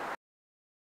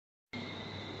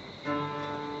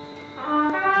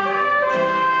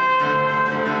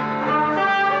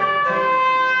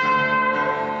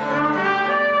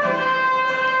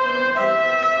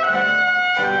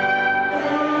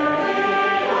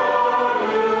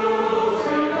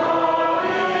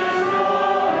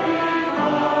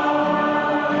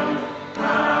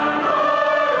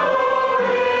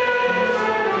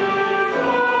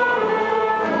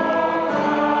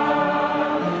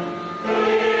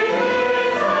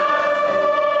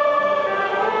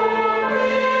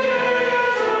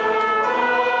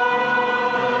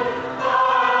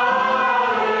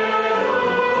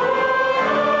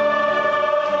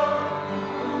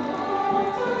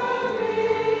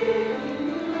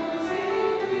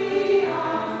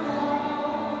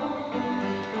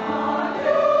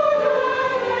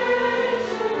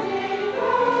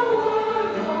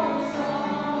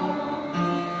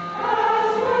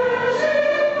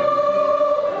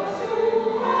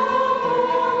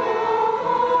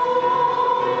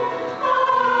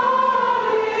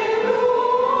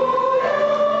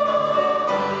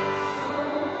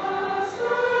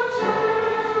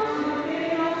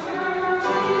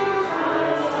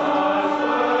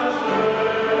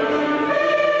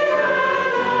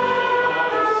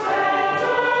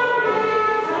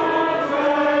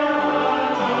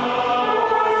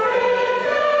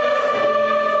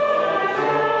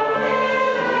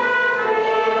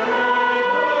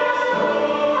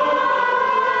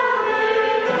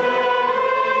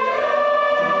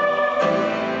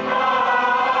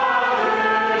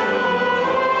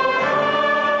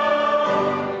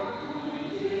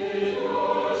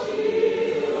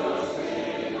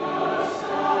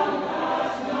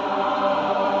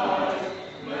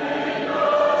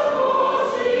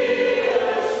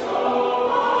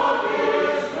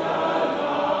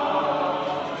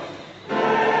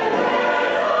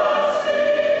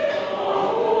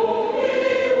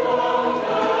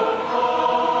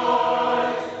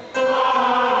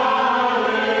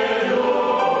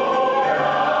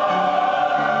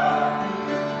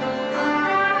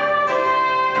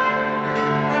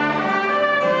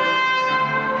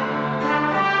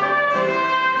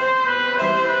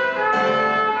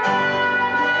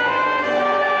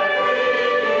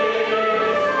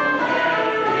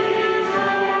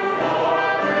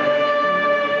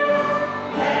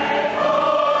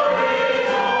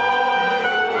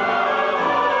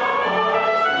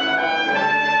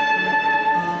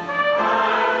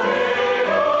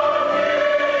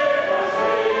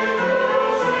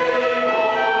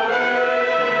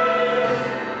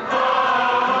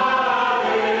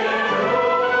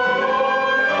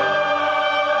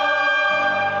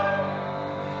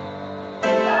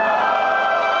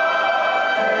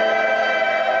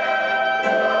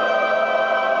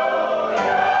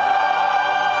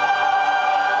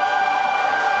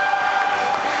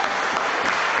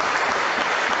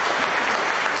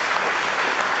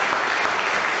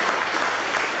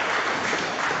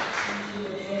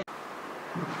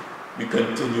 We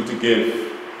continue to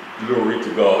give glory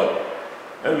to God.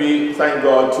 And we thank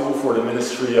God too for the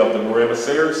ministry of the Moramus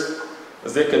singers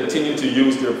as they continue to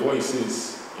use their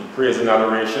voices in praise and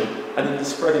adoration and in the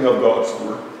spreading of God's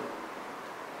word.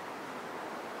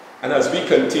 And as we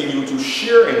continue to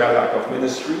share in that act of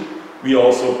ministry, we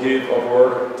also give of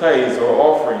our tithes, our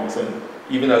offerings, and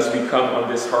even as we come on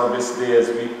this harvest day, as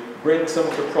we bring some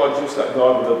of the produce that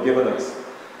God would have given us.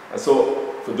 And so,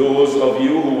 for those of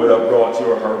you who would have brought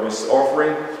your harvest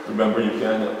offering, remember you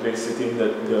can place it in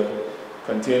the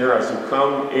container as you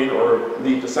come in or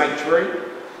leave the sanctuary.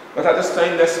 But at this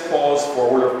time, let's pause for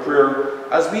a word of prayer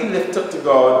as we lift up to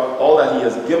God all that He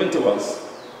has given to us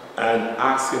and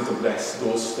ask Him to bless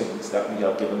those things that we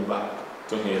have given back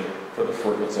to Him for the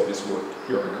furtherance of His work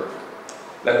here on earth.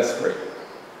 Let us pray.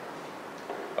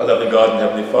 Our loving God and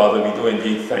Heavenly Father, we do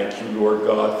indeed thank you, Lord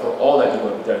God, for all that you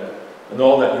have done and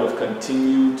all that you have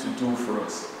continued to do for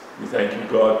us. We thank you,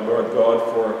 God, Lord God,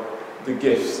 for the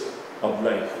gifts of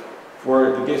life,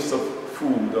 for the gifts of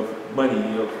food, of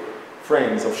money, of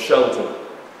friends, of shelter.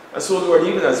 And so, Lord,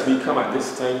 even as we come at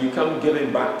this time, we come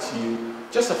giving back to you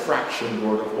just a fraction,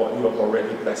 Lord, of what you have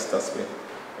already blessed us with.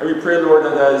 And we pray, Lord,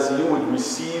 that as you would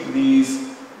receive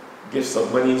these gifts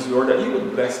of monies, Lord, that you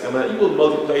would bless them and you will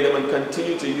multiply them and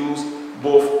continue to use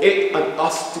both it and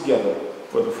us together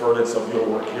for the furtherance of your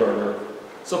work here on earth.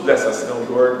 So bless us now,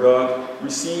 Lord God.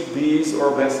 Receive these, our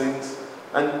blessings,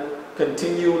 and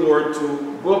continue, Lord,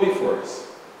 to go before us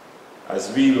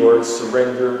as we, Lord,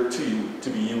 surrender to you to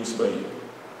be used by you.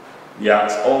 We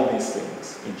ask all these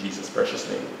things in Jesus' precious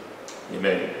name.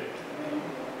 Amen.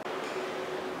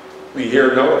 We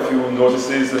hear now a few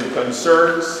notices and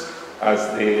concerns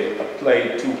as they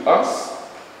apply to us.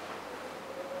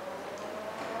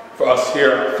 For us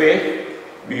here at Faith,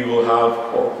 we will have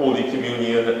our Holy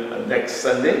Communion next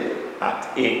Sunday at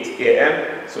 8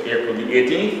 a.m. So April the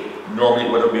 18th. Normally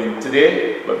it would have been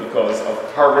today, but because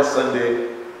of Harvest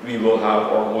Sunday, we will have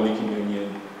our Holy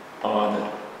Communion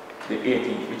on the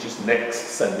 18th, which is next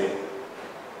Sunday.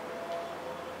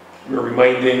 We're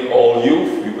reminding all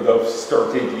youth, we would have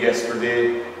started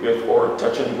yesterday with our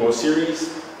Touch and Go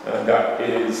series, and that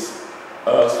is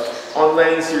an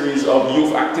online series of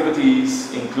youth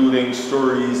activities, including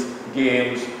stories,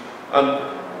 games,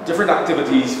 and different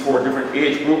activities for different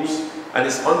age groups, and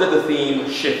it's under the theme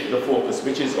Shift the Focus,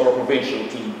 which is our provincial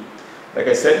team. Like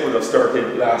I said, we would have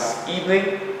started last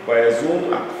evening via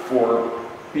Zoom at 4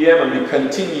 p.m. and we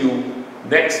continue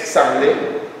next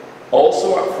Saturday,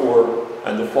 also at 4,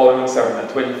 and the following Saturday,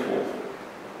 the 24th,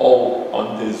 all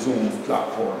on the Zoom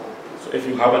platform. So if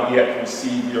you haven't yet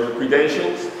received your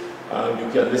credentials, you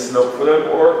can listen out for them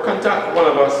or contact one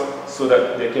of us so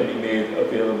that they can be made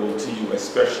available to you,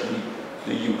 especially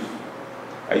the youth.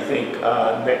 I think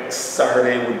next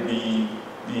Saturday would be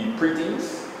the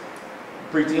preteens.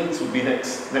 Preteens would be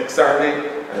next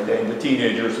Saturday, and then the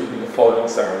teenagers would be the following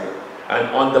Saturday. And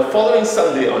on the following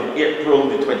Sunday, on April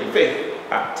the 25th,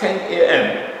 at 10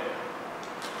 a.m.,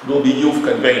 will be Youth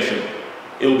Convention.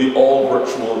 It will be all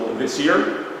virtual this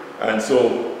year, and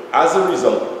so as a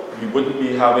result, we wouldn't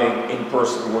be having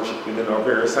in-person worship within our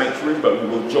various sanctuaries, but we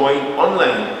will join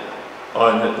online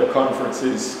on the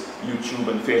conference's YouTube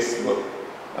and Facebook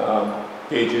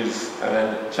pages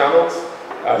and channels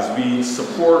as we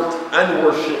support and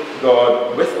worship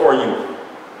God with our youth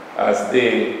as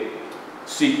they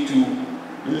seek to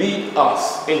lead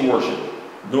us in worship,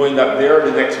 knowing that they're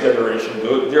the next generation,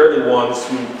 they're the ones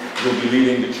who will be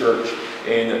leading the church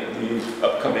in the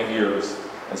upcoming years.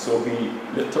 And so we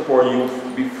lift up our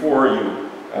youth before you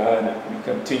and we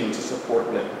continue to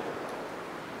support them.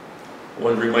 I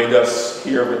want to remind us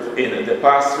here within the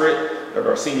pastorate that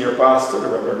our senior pastor, the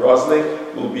Reverend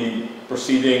Rosling, will be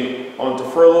proceeding on to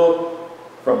furlough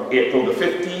from April the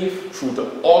 15th through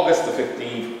to August the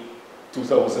 15th,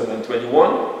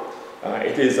 2021.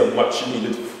 It is a much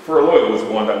needed furlough. It was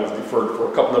one that was deferred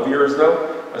for a couple of years now,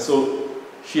 and so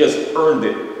she has earned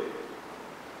it.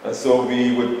 And so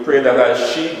we would pray that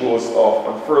as she goes off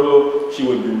on furlough, she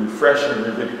would be refreshed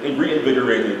and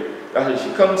reinvigorated. That as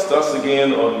she comes to us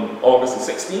again on August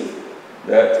the 16th,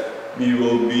 that we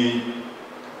will be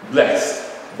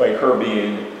blessed by her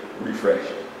being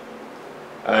refreshed.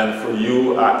 And for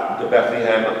you at the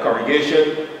Bethlehem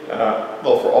congregation,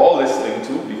 well, for all listening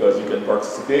too, because you can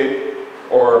participate,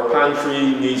 our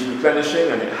pantry needs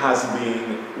replenishing, and it has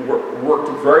been worked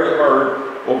very hard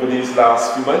over these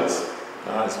last few months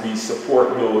as we support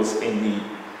those in need.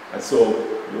 And so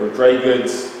your dry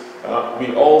goods,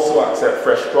 we also accept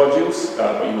fresh produce,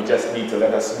 but you just need to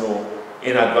let us know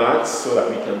in advance so that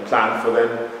we can plan for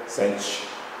them, since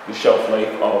the shelf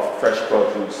life of fresh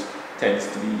produce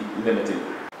tends to be limited.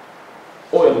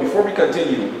 Oh, and before we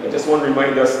continue, I just want to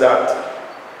remind us that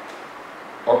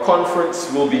our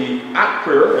conference will be at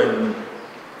prayer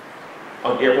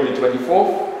on April the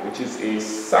 24th, which is a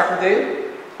Saturday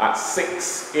at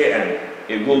 6 a.m.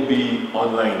 It will be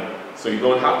online, so you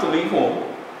don't have to leave home.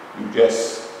 You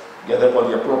just get up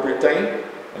on the appropriate time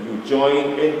and you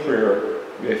join in prayer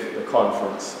with the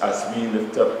conference as we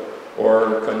lift up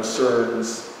or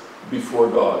concerns before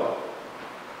God.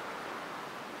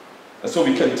 And so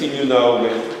we continue now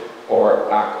with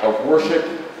our act of worship,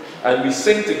 and we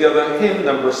sing together hymn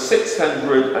number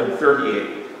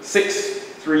 638,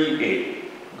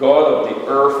 638, God of the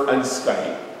earth and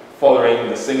sky. Following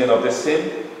the singing of this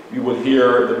hymn, we will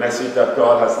hear the message that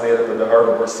God has laid upon the heart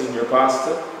of our senior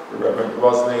pastor, the Reverend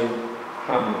Rosalind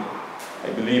Hamlin. I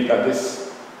believe that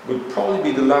this would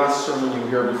probably be the last sermon you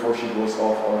hear before she goes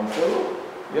off on furlough.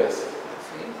 Yes?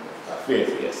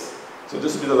 Faith, yes. So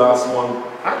this will be the last one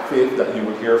at Faith that you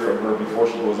will hear from her before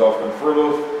she goes off on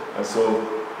furlough. And so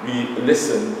we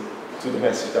listen to the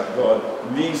message that God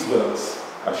leaves with us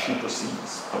as she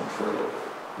proceeds on furlough.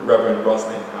 The Reverend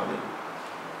Rosalind Hamlin.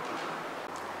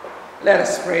 Let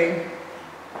us pray.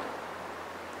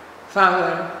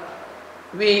 Father,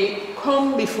 we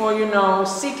come before you now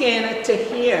seeking to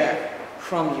hear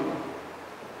from you,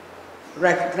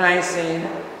 recognizing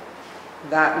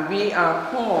that we are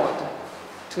called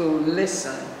to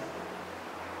listen,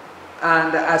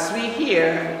 and as we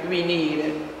hear, we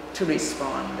need to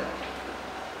respond.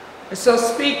 So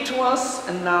speak to us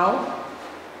now,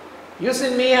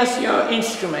 using me as your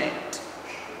instrument.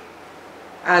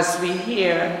 As we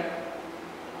hear,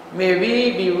 may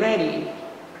we be ready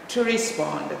to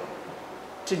respond,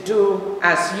 to do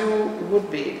as you would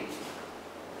bid.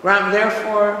 Grant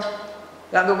therefore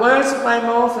that the words of my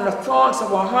mouth and the thoughts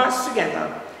of our hearts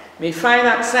together may find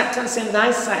acceptance in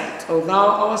thy sight, O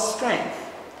thou our strength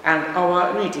and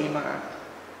our Redeemer.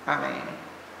 Amen.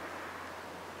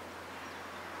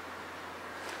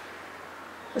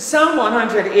 Psalm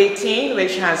 118,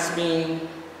 which has been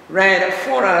read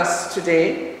for us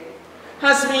today,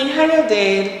 has been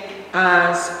heralded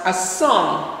as a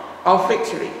song of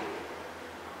victory.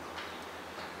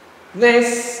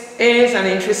 This is an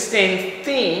interesting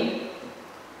theme,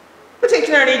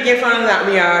 particularly given that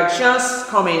we are just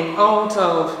coming out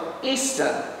of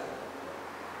Easter,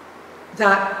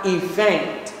 that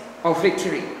event of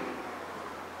victory.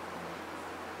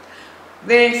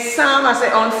 The psalm, as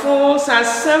it unfolds,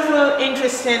 has several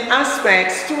interesting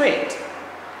aspects to it,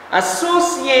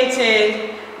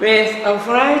 associated with a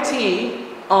variety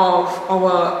of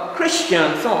our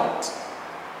Christian thought.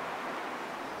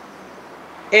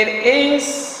 It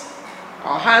is,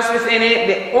 or has within it,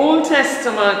 the Old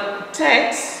Testament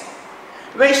text,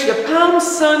 which the Palm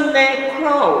Sunday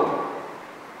crowd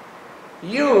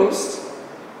used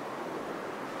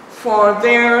for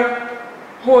their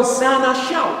Hosanna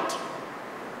shout.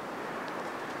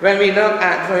 When we look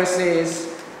at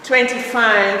verses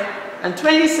 25 and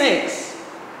 26,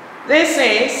 they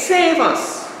say, "Save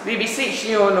us, we beseech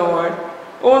thee, O Lord.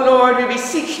 O Lord, we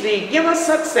beseech thee, give us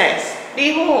success.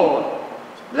 Behold,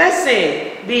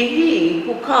 blessed be he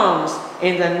who comes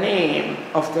in the name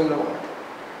of the Lord."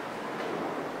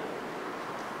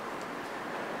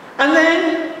 And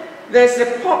then there's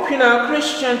the popular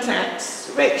Christian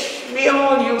text, which we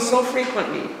all use so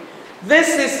frequently. "This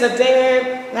is the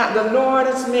day that the Lord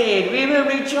has made. We will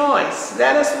rejoice.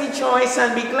 Let us rejoice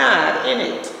and be glad in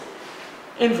it."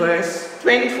 In verse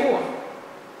 24.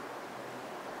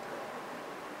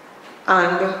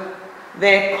 And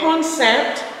their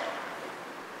concept,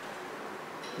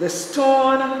 the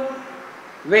stone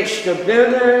which the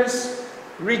builders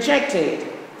rejected,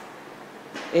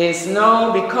 is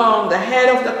now become the head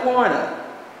of the corner.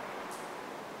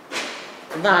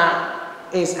 That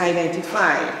is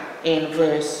identified in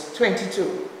verse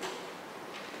 22.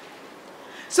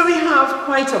 So we have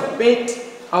quite a bit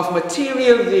of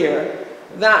material there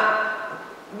that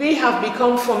we have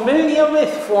become familiar with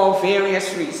for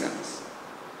various reasons.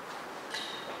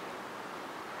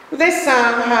 This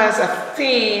psalm has a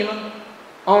theme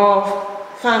of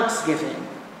thanksgiving.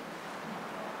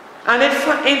 And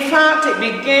in fact, it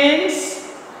begins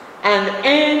and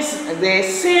ends the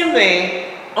same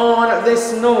way on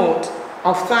this note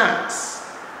of thanks.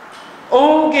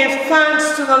 "Oh, give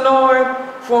thanks to the Lord,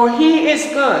 for he is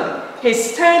good.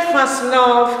 His steadfast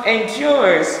love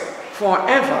endures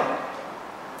forever."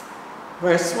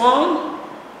 Verse 1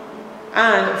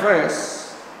 and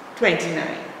verse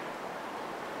 29.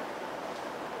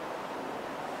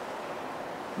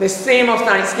 This theme of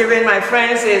thanksgiving, my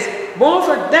friends, is both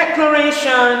a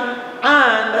declaration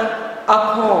and a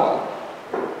call.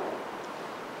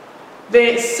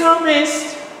 The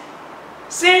psalmist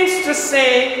seems to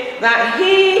say that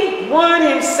he would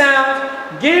himself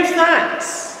give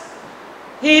thanks.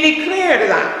 He declared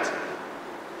that.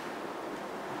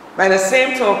 By the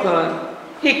same token,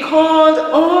 he called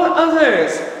all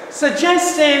others,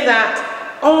 suggesting that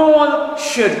all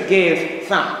should give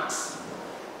thanks.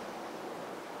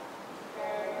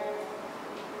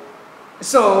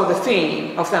 So the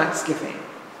theme of Thanksgiving.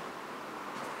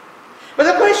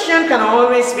 But the question can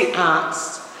always be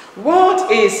asked,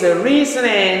 what is the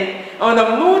reasoning or the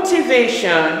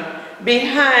motivation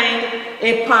behind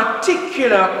a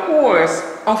particular course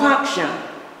of action?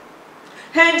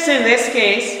 Hence, in this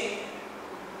case,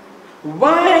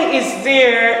 why is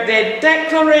there the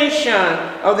declaration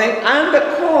and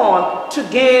the call to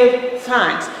give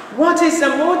thanks? What is the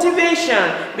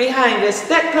motivation behind this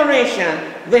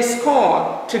declaration, this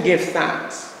call to give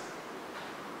thanks?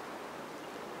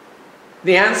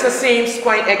 The answer seems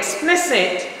quite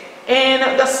explicit in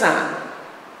the Psalm.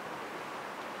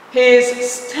 His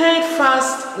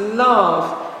steadfast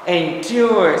love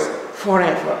endures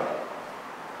forever.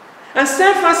 And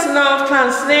steadfast love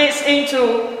translates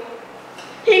into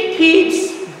He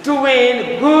keeps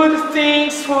doing good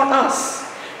things for us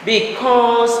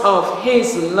because of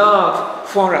His love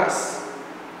for us.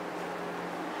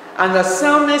 And the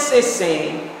psalmist is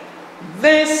saying,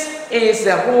 this is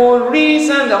the whole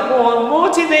reason, the whole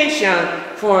motivation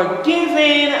for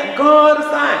giving God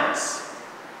thanks.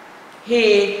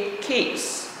 He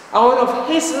keeps, out of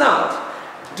His love,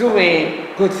 doing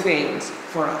good things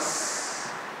for us.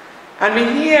 And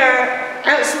we hear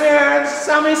elsewhere,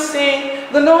 some is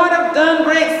saying, the Lord have done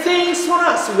great things for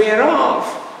us, whereof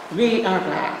we are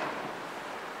glad.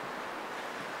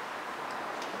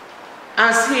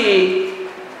 As he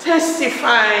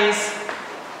testifies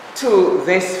to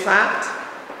this fact,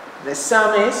 the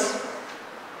psalmist,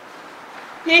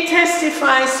 he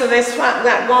testifies to this fact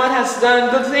that God has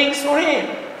done good things for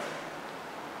him.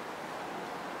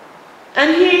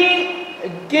 And he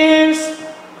gives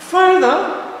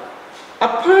further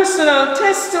a personal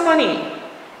testimony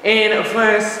in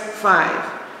verse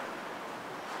 5.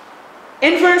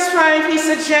 In verse 5, he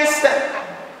suggests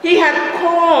that he had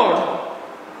called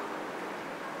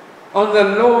on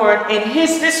the Lord in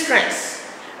his distress,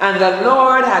 and the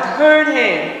Lord had heard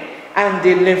him and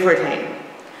delivered him.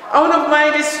 Out of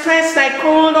my distress I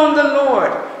called on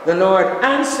the Lord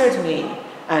answered me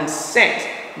and set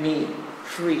me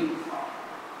free.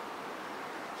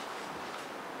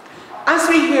 As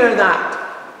we hear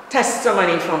that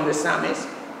testimony from the psalmist,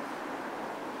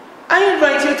 I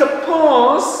invite you to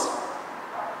pause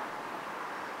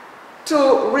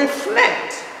to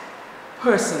reflect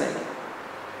personally.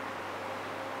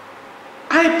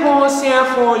 I pause here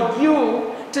for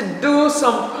you to do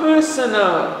some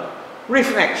personal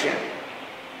reflection.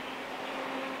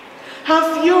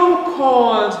 Have you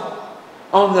called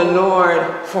on the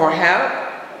Lord for help?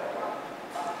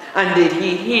 And did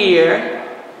he hear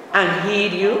and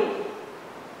heed you?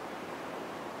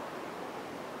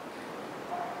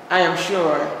 I am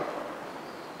sure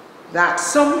that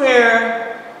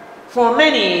somewhere, for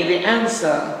many, the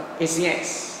answer is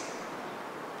yes.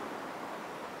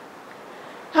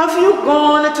 Have you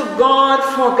gone to God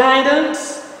for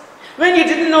guidance when you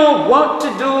didn't know what to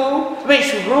do,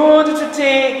 which road to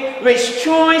take, which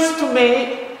choice to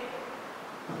make?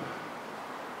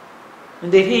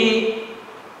 And did he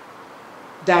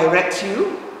direct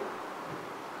you?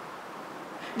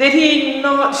 Did he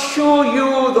not show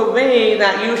you the way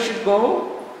that you should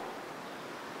go?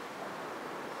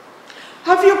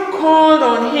 Have you called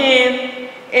on him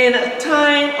in a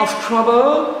time of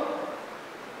trouble?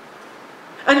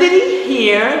 And did he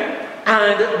hear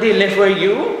and deliver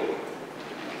you?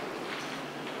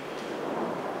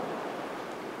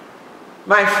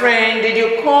 My friend, did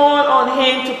you call on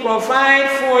him to provide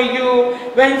for you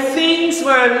when things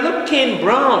were looking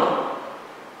brown?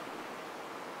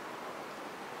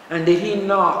 And did he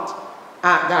not,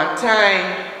 at that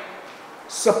time,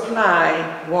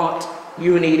 supply what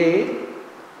you needed?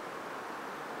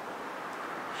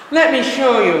 Let me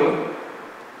show you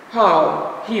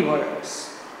how he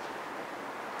works.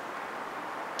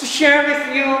 To share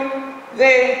with you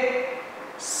the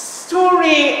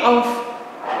story of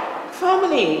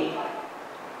family,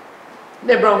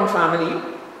 the Brown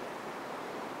family.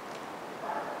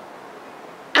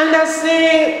 And as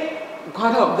they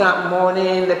got up that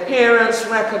morning, the parents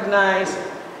recognized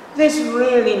there's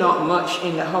really not much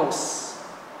in the house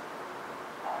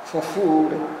for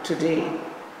food today.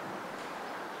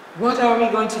 What are we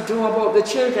going to do about the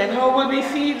children? How will we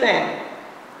feed them?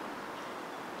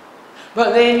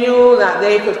 But they knew that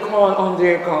they could call on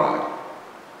their God.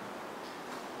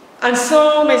 And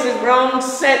so Mrs. Brown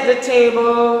set the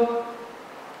table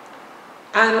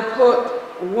and put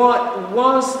what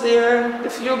was there, a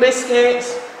few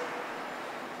biscuits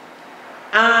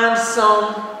and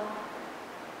some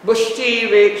bush tea,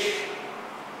 which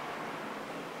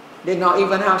did not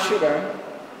even have sugar.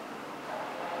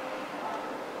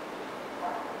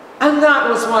 And And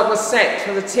that was what was set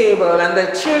for the table, and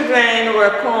the children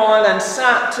were called and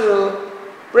sat to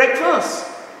breakfast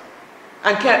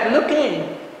and kept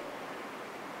looking.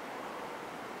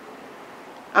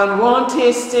 And one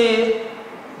tasted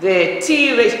the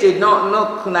tea, which did not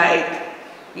look like,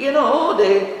 you know,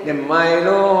 the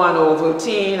Milo and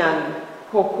Ovaltine and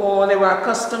cocoa. They were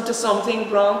accustomed to something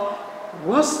brown.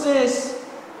 What's this?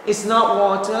 It's not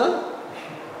water.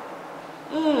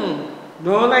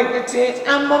 Don't like the taste.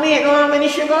 And mommy, you don't have any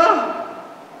sugar.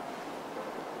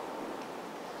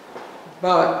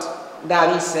 But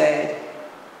Daddy said,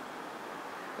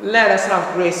 let us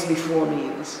have grace before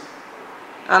meals.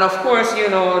 And of course,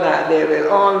 you know that there will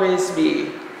always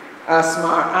be a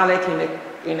smart aleck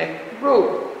in a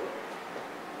group.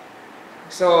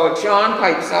 So John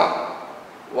pipes up,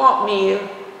 what meal?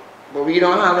 But we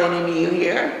don't have any meal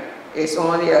here. It's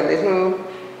only a little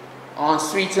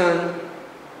unsweetened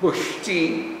bush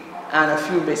tea and a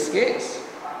few biscuits.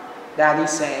 Daddy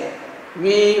said,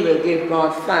 we will give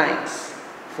God thanks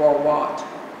for what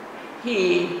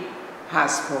He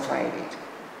has provided.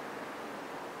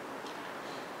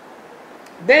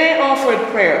 They offered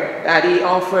prayer. Daddy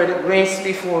offered grace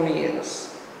before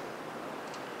meals.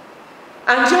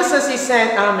 And just as he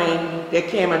said amen, there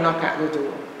came a knock at the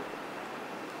door.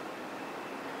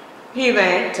 He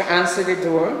went to answer the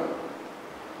door,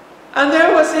 and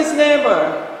there was his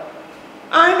neighbor.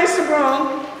 Hi, Mr.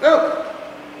 Brown. Look,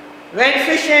 went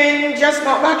fishing, just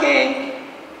got back in.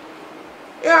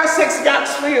 Here are 6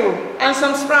 gaps for you and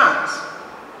some sprats.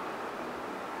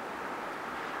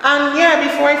 And yeah,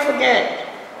 before I forget,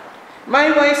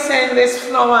 my wife sent this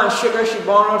flour and sugar she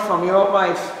borrowed from your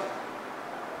wife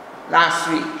last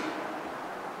week.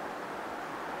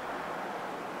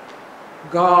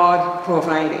 God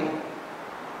providing.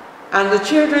 And the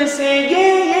children say,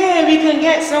 yeah, we can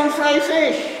get some fried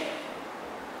fish.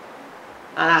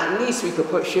 And at least we could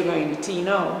put sugar in the tea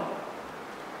now.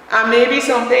 And maybe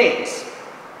some dates.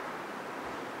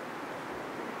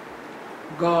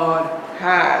 God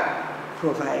had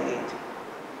provided.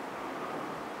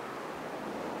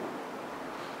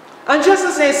 And just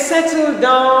as they settled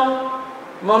down,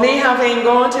 Mommy having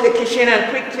gone to the kitchen and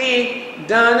quickly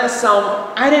done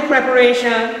some added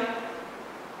preparation,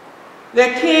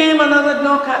 there came another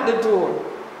knock at the door.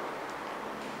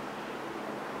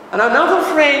 And another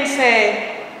friend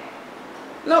said,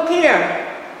 look here,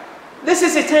 this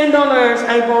is the $10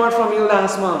 I borrowed from you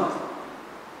last month.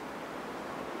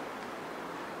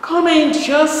 Coming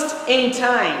just in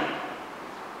time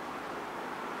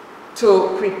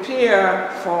to prepare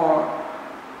for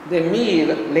the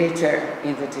meal later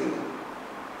in the day.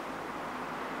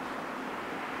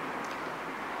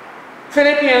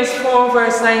 Philippians 4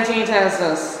 verse 19 tells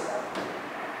us,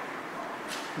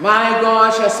 my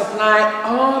God shall supply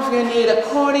all of your need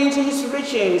according to His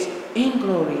riches in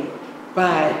glory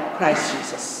by Christ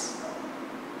Jesus.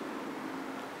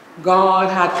 God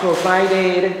had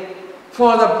provided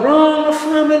for the Brown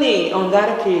family on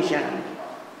that occasion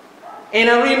in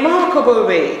a remarkable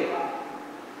way,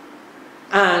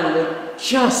 and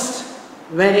just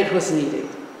when it was needed.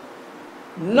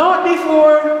 Not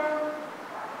before,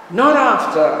 not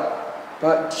after,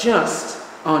 but just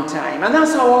on time. And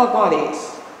that's how our God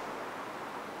is.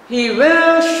 He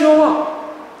will show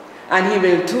up, and He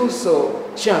will do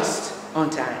so just on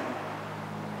time.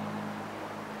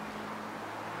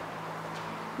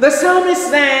 The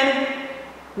psalmist then,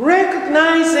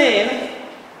 recognizing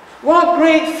what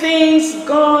great things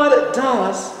God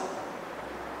does,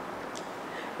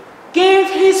 gave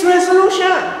his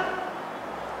resolution.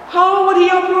 How would he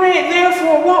operate?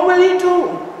 Therefore, what will he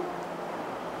do?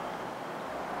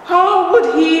 How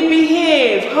would he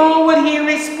behave? How would he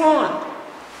respond?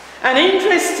 And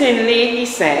interestingly, he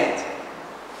said,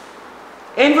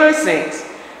 in verse 6,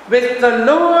 with the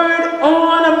Lord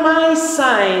on my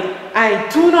side, I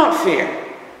do not fear.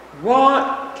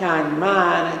 What can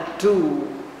man do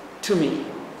to me?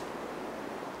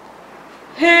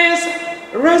 His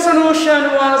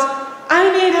resolution was, I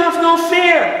need have no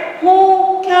fear.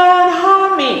 Who can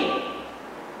harm me?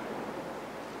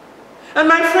 And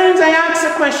my friends, I ask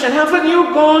a question. Haven't you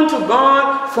gone to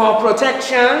God for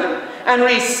protection and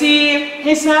received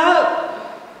His help?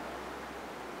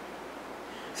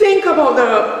 Think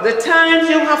about the times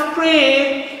you have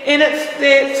prayed in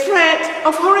the threat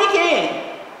of hurricane,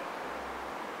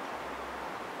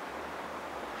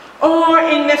 or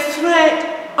in the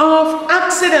threat of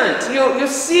accident. You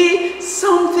see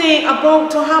something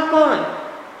about to happen,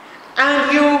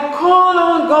 and you call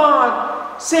on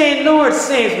God, saying, Lord,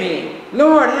 save me.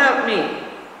 Lord, help me.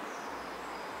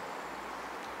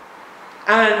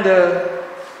 And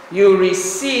you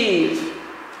receive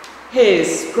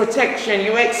His protection.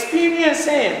 You experience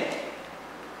Him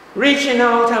reaching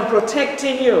out and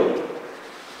protecting you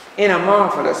in a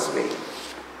marvelous way.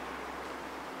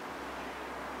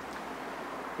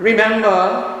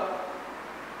 Remember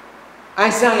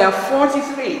Isaiah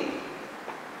 43.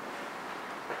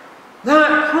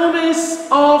 That promise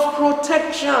of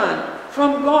protection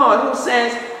from God, who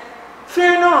says,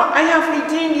 "Fear not, I have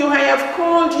redeemed you, I have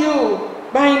called you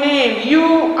by name,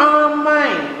 you are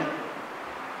mine.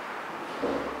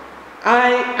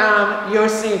 I am your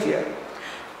Savior."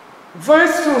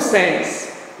 Verse 2 says,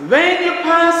 "When you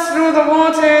pass through the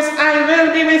waters, I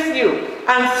will be with you,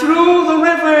 and through the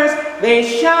rivers, they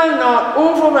shall not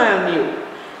overwhelm you.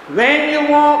 When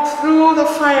you walk through the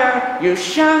fire, you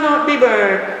shall not be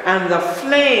burned, and the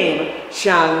flame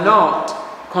shall not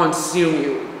consume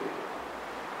you."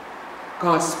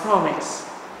 God's promise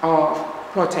of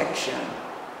protection.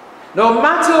 No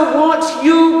matter what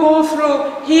you go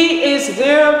through, He is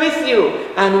there with you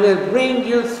and will bring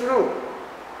you through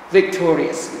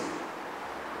victoriously.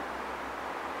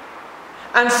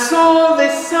 And so the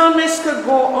psalmist could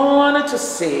go on to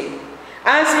say,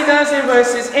 as he does in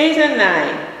verses 8 and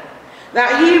 9,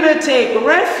 that he will take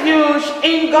refuge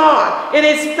in God. It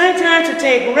is better to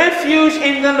take refuge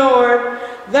in the Lord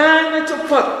than to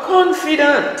put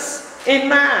confidence in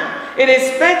man. It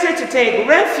is better to take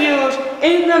refuge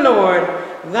in the Lord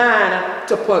than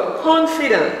to put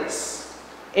confidence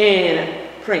in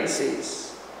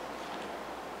princes.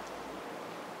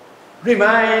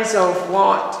 Reminds of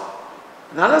what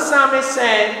another psalmist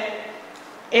said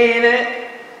in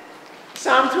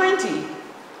Psalm 20.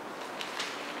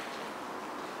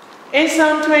 In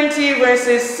Psalm 20,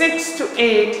 verses 6 to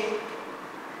 8,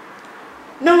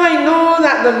 "Now I know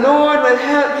that the Lord will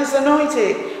help His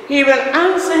anointed. He will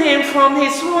answer him from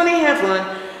His holy heaven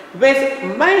with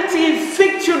mighty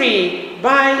victory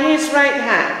by His right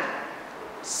hand.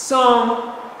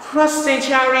 Some trust in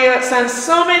chariots and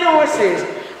some in horses,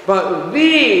 but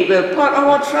we will put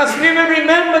our trust." We will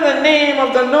remember the name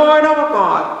of the Lord our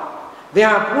God. They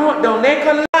are brought down, they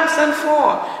collapse and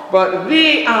fall, but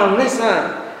we are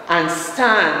risen and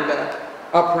stand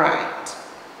upright.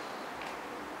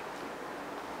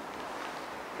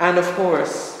 And of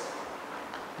course,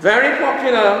 very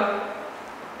popular,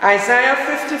 Isaiah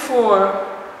 54,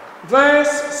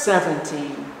 verse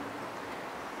 17.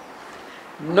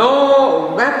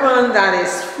 "No weapon that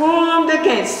is formed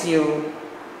against you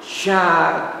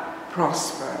shall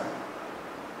prosper.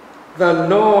 The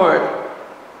Lord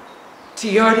to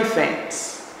your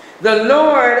defense, the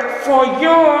Lord for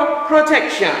your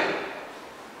protection."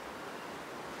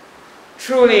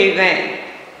 Truly then,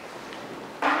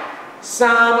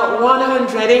 Psalm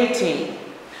 118,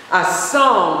 a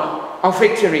song of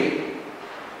victory.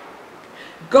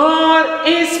 God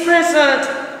is present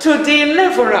to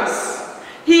deliver us.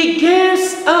 He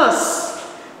gives us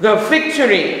the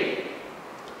victory.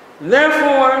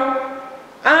 Therefore,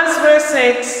 as verse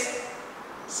 6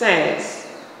 says,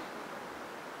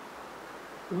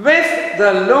 "With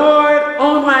the Lord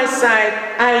on my side,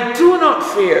 I do not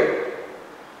fear.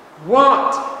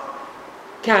 What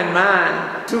can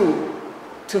man do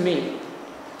to me?"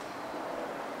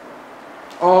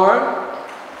 Or,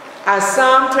 as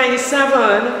Psalm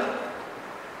 27,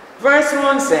 verse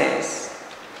 1 says,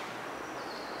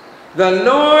 "The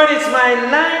Lord is my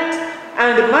light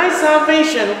and my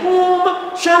salvation.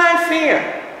 Whom shall I fear?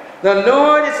 The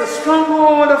Lord is the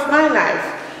stronghold of my life.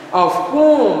 Of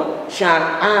whom shall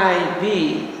I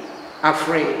be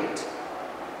afraid?"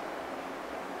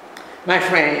 My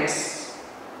friends,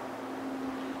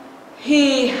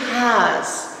 He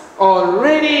has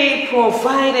already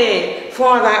provided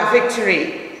for that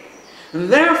victory.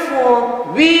 Therefore,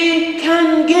 we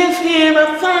can give Him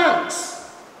thanks.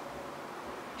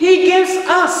 He gives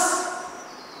us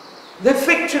the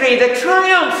victory, the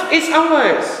triumph is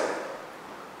ours.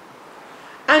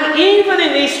 And even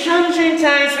in these challenging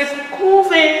times with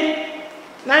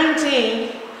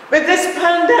COVID-19, with this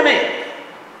pandemic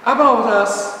about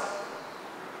us,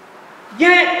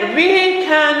 yet we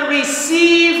can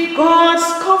receive God's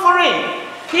covering.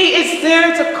 He is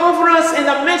there to cover us in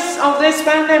the midst of this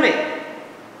pandemic.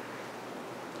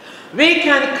 We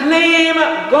can claim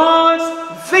God's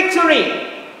victory.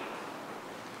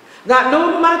 That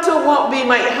no matter what we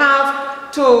might have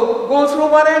to go through,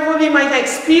 whatever we might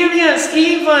experience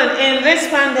even in this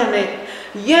pandemic,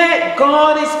 yet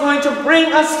God is going to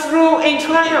bring us through in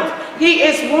triumph. He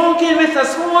is walking with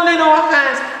us, holding our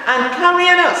hands and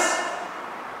carrying us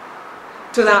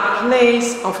to that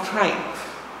place of triumph.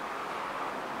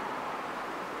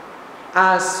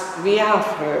 As we have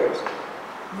heard,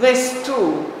 this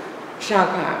too shall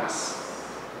pass.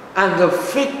 and the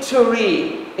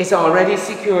victory is already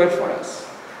secured for us.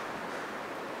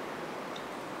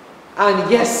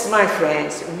 And yes, my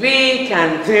friends, we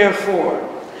can therefore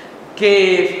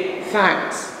give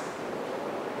thanks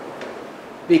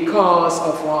because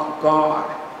of what God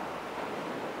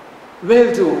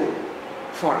will do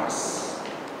for us.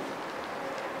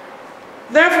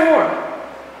 Therefore,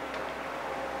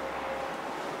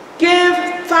 give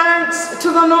thanks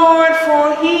to the Lord,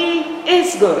 for he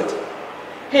is good.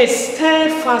 His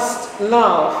steadfast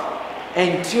love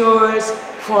endures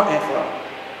forever.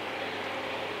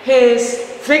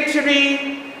 His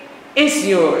victory is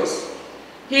yours.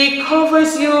 He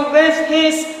covers you with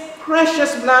his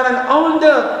precious blood, and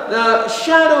under the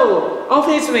shadow of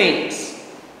his wings,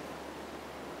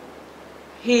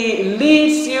 he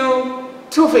leads you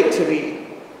to victory.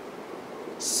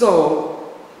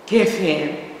 So give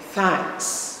him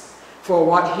thanks for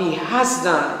what he has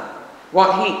done,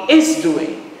 what he is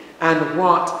doing, and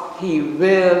what he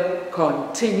will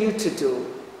continue to do.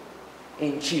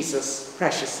 In Jesus'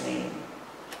 precious name.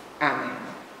 Amen.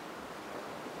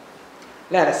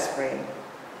 Let us pray.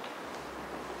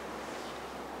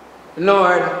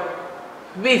 Lord,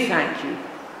 we thank you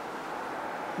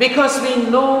because we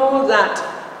know that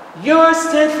your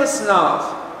steadfast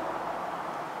love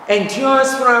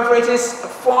endures forever. It is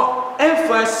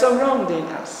forever surrounding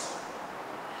us.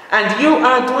 And you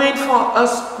are doing for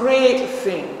us great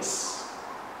things.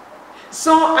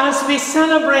 So as we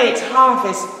celebrate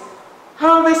harvest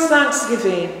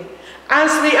Thanksgiving,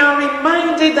 as we are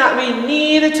reminded that we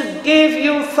need to give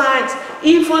you thanks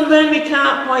even when we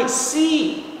can't quite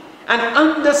see and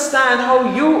understand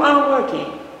how you are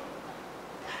working,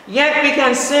 yet we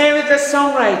can say with the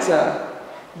songwriter,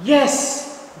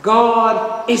 yes,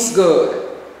 God is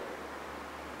good,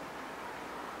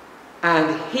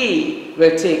 and he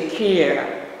will take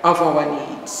care of our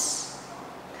needs.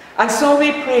 And so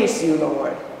we praise you,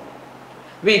 Lord.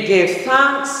 We give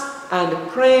thanks and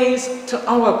praise to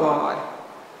our God.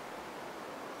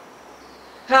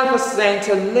 Help us then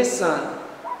to listen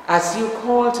as you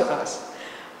call to us,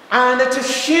 and to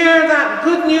share that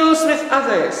good news with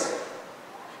others,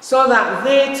 so that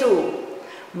they too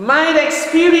might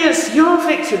experience your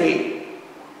victory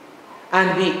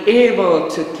and be able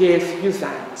to give you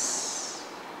thanks.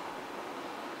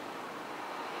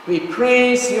 We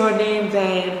praise your name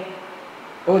then,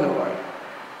 O Lord,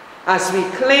 as we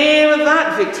claim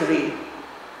that victory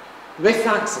with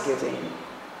thanksgiving.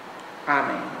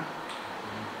 Amen.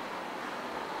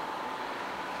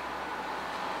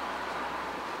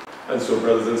 And so,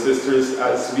 brothers and sisters,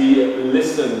 as we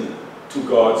listen to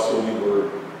God's holy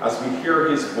word, as we hear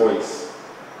his voice,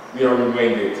 we are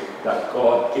reminded that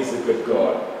God is a good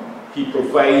God. He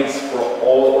provides for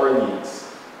all our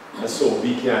needs, and so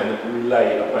we can rely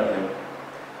upon him.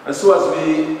 And so as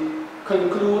we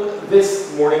conclude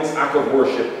this morning's act of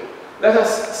worship, let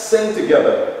us sing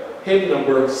together hymn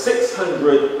number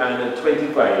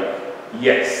 625,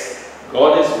 Yes,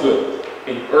 God is Good,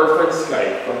 in earth and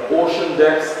sky, from ocean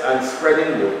depths and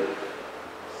spreading wood.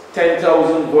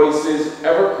 10,000 voices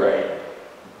ever cry,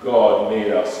 God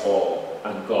made us all,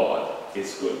 and God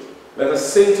is good. Let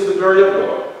us sing to the glory of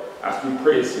God as we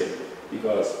praise him,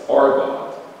 because our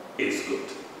God is good.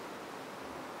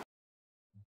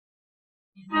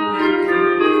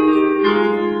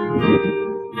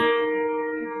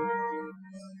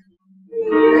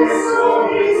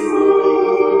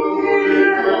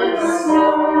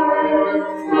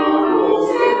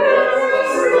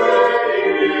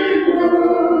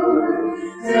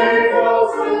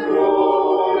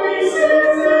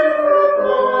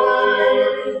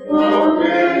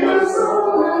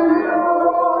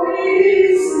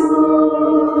 Good.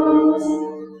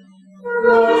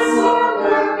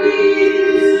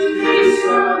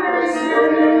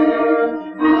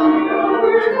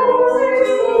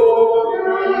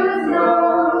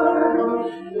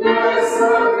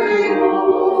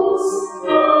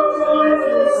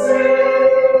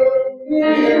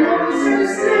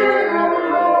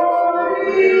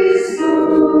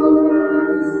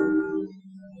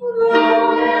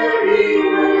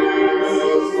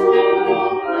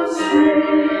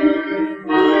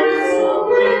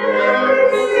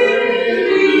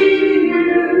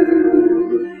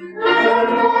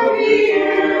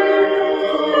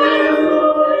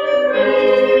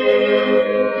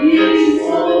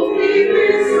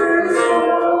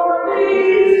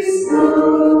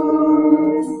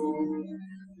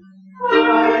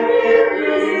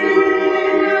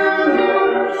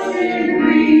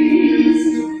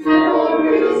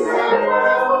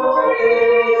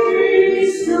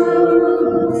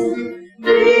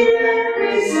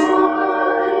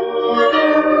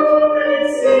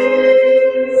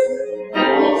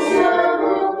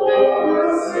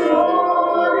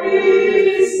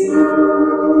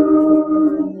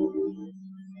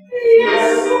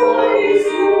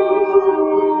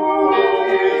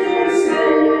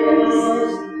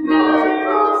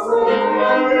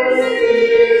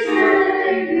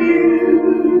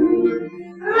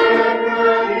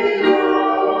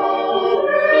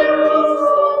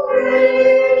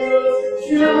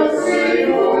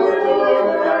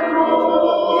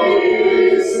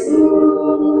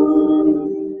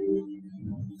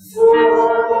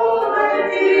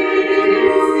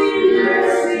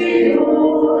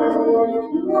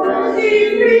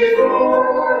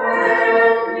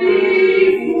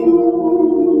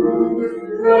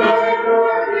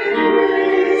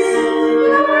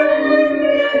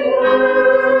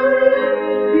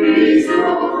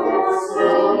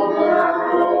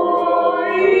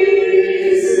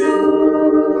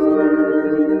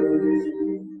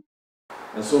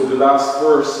 And so the last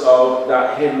verse of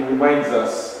that hymn reminds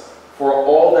us, "For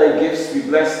all thy gifts we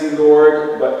bless thee,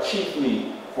 Lord, but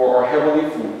chiefly for our heavenly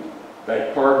food, thy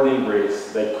pardoning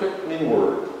grace, thy quickening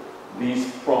word,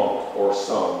 these prompt our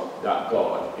song that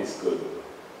God is good."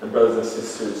 And brothers and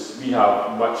sisters, we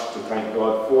have much to thank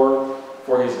God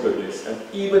for his goodness. And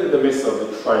even in the midst of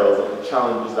the trials, of the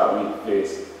challenges that we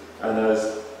face, and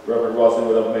as Reverend Roslyn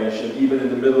would have mentioned, even in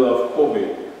the middle of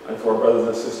COVID, and for brothers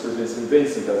and sisters in St.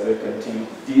 Vincent as they continue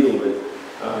to deal with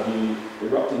the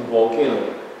erupting volcano,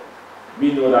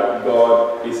 we know that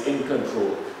God is in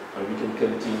control and we can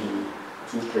continue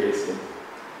to praise him.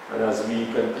 And as we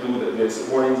conclude this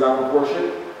morning's act of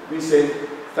worship, we say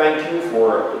thank you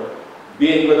for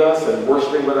being with us and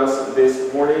worshiping with us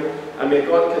this morning, and may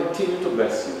God continue to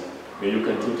bless you. May you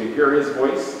continue to hear his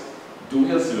voice, do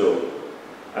his will,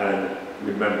 and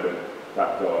remember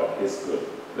that God is good.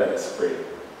 Let us pray.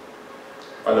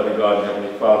 Our loving God and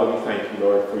Heavenly Father, we thank you,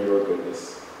 Lord, for your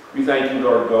goodness. We thank you,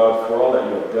 Lord God, for all that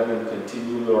you have done and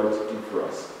continue, Lord, to do for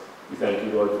us. We thank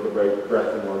you, Lord, for the very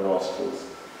breath in our nostrils.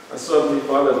 And so, Heavenly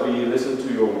Father, as we listen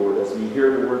to your word, as we hear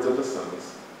the words of the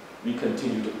psalmist, we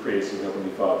continue to praise you,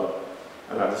 Heavenly Father.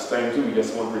 And at this time, too, we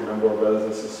just want to remember our brothers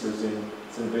and sisters in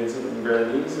St. Vincent and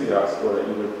Grenadines. We ask, Lord, that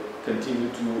you would continue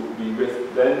to be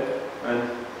with them and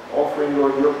offering,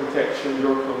 Lord, your protection,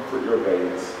 your comfort, your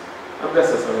guidance. And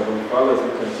bless us, Heavenly Father, as we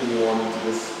continue on into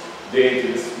this day,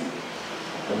 into this week.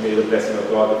 And may the blessing of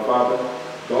God the Father,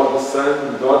 God the Son,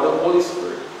 and God the Holy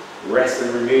Spirit rest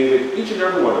and remain with each and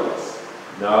every one of us,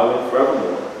 now and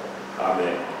forevermore.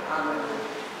 Amen. Amen.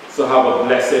 So have a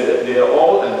blessed day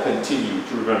all, and continue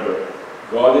to remember,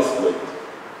 God is good.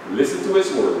 Listen to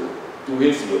his word, do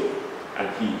his will, and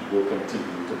he will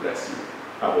continue to bless you.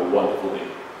 Have a wonderful day.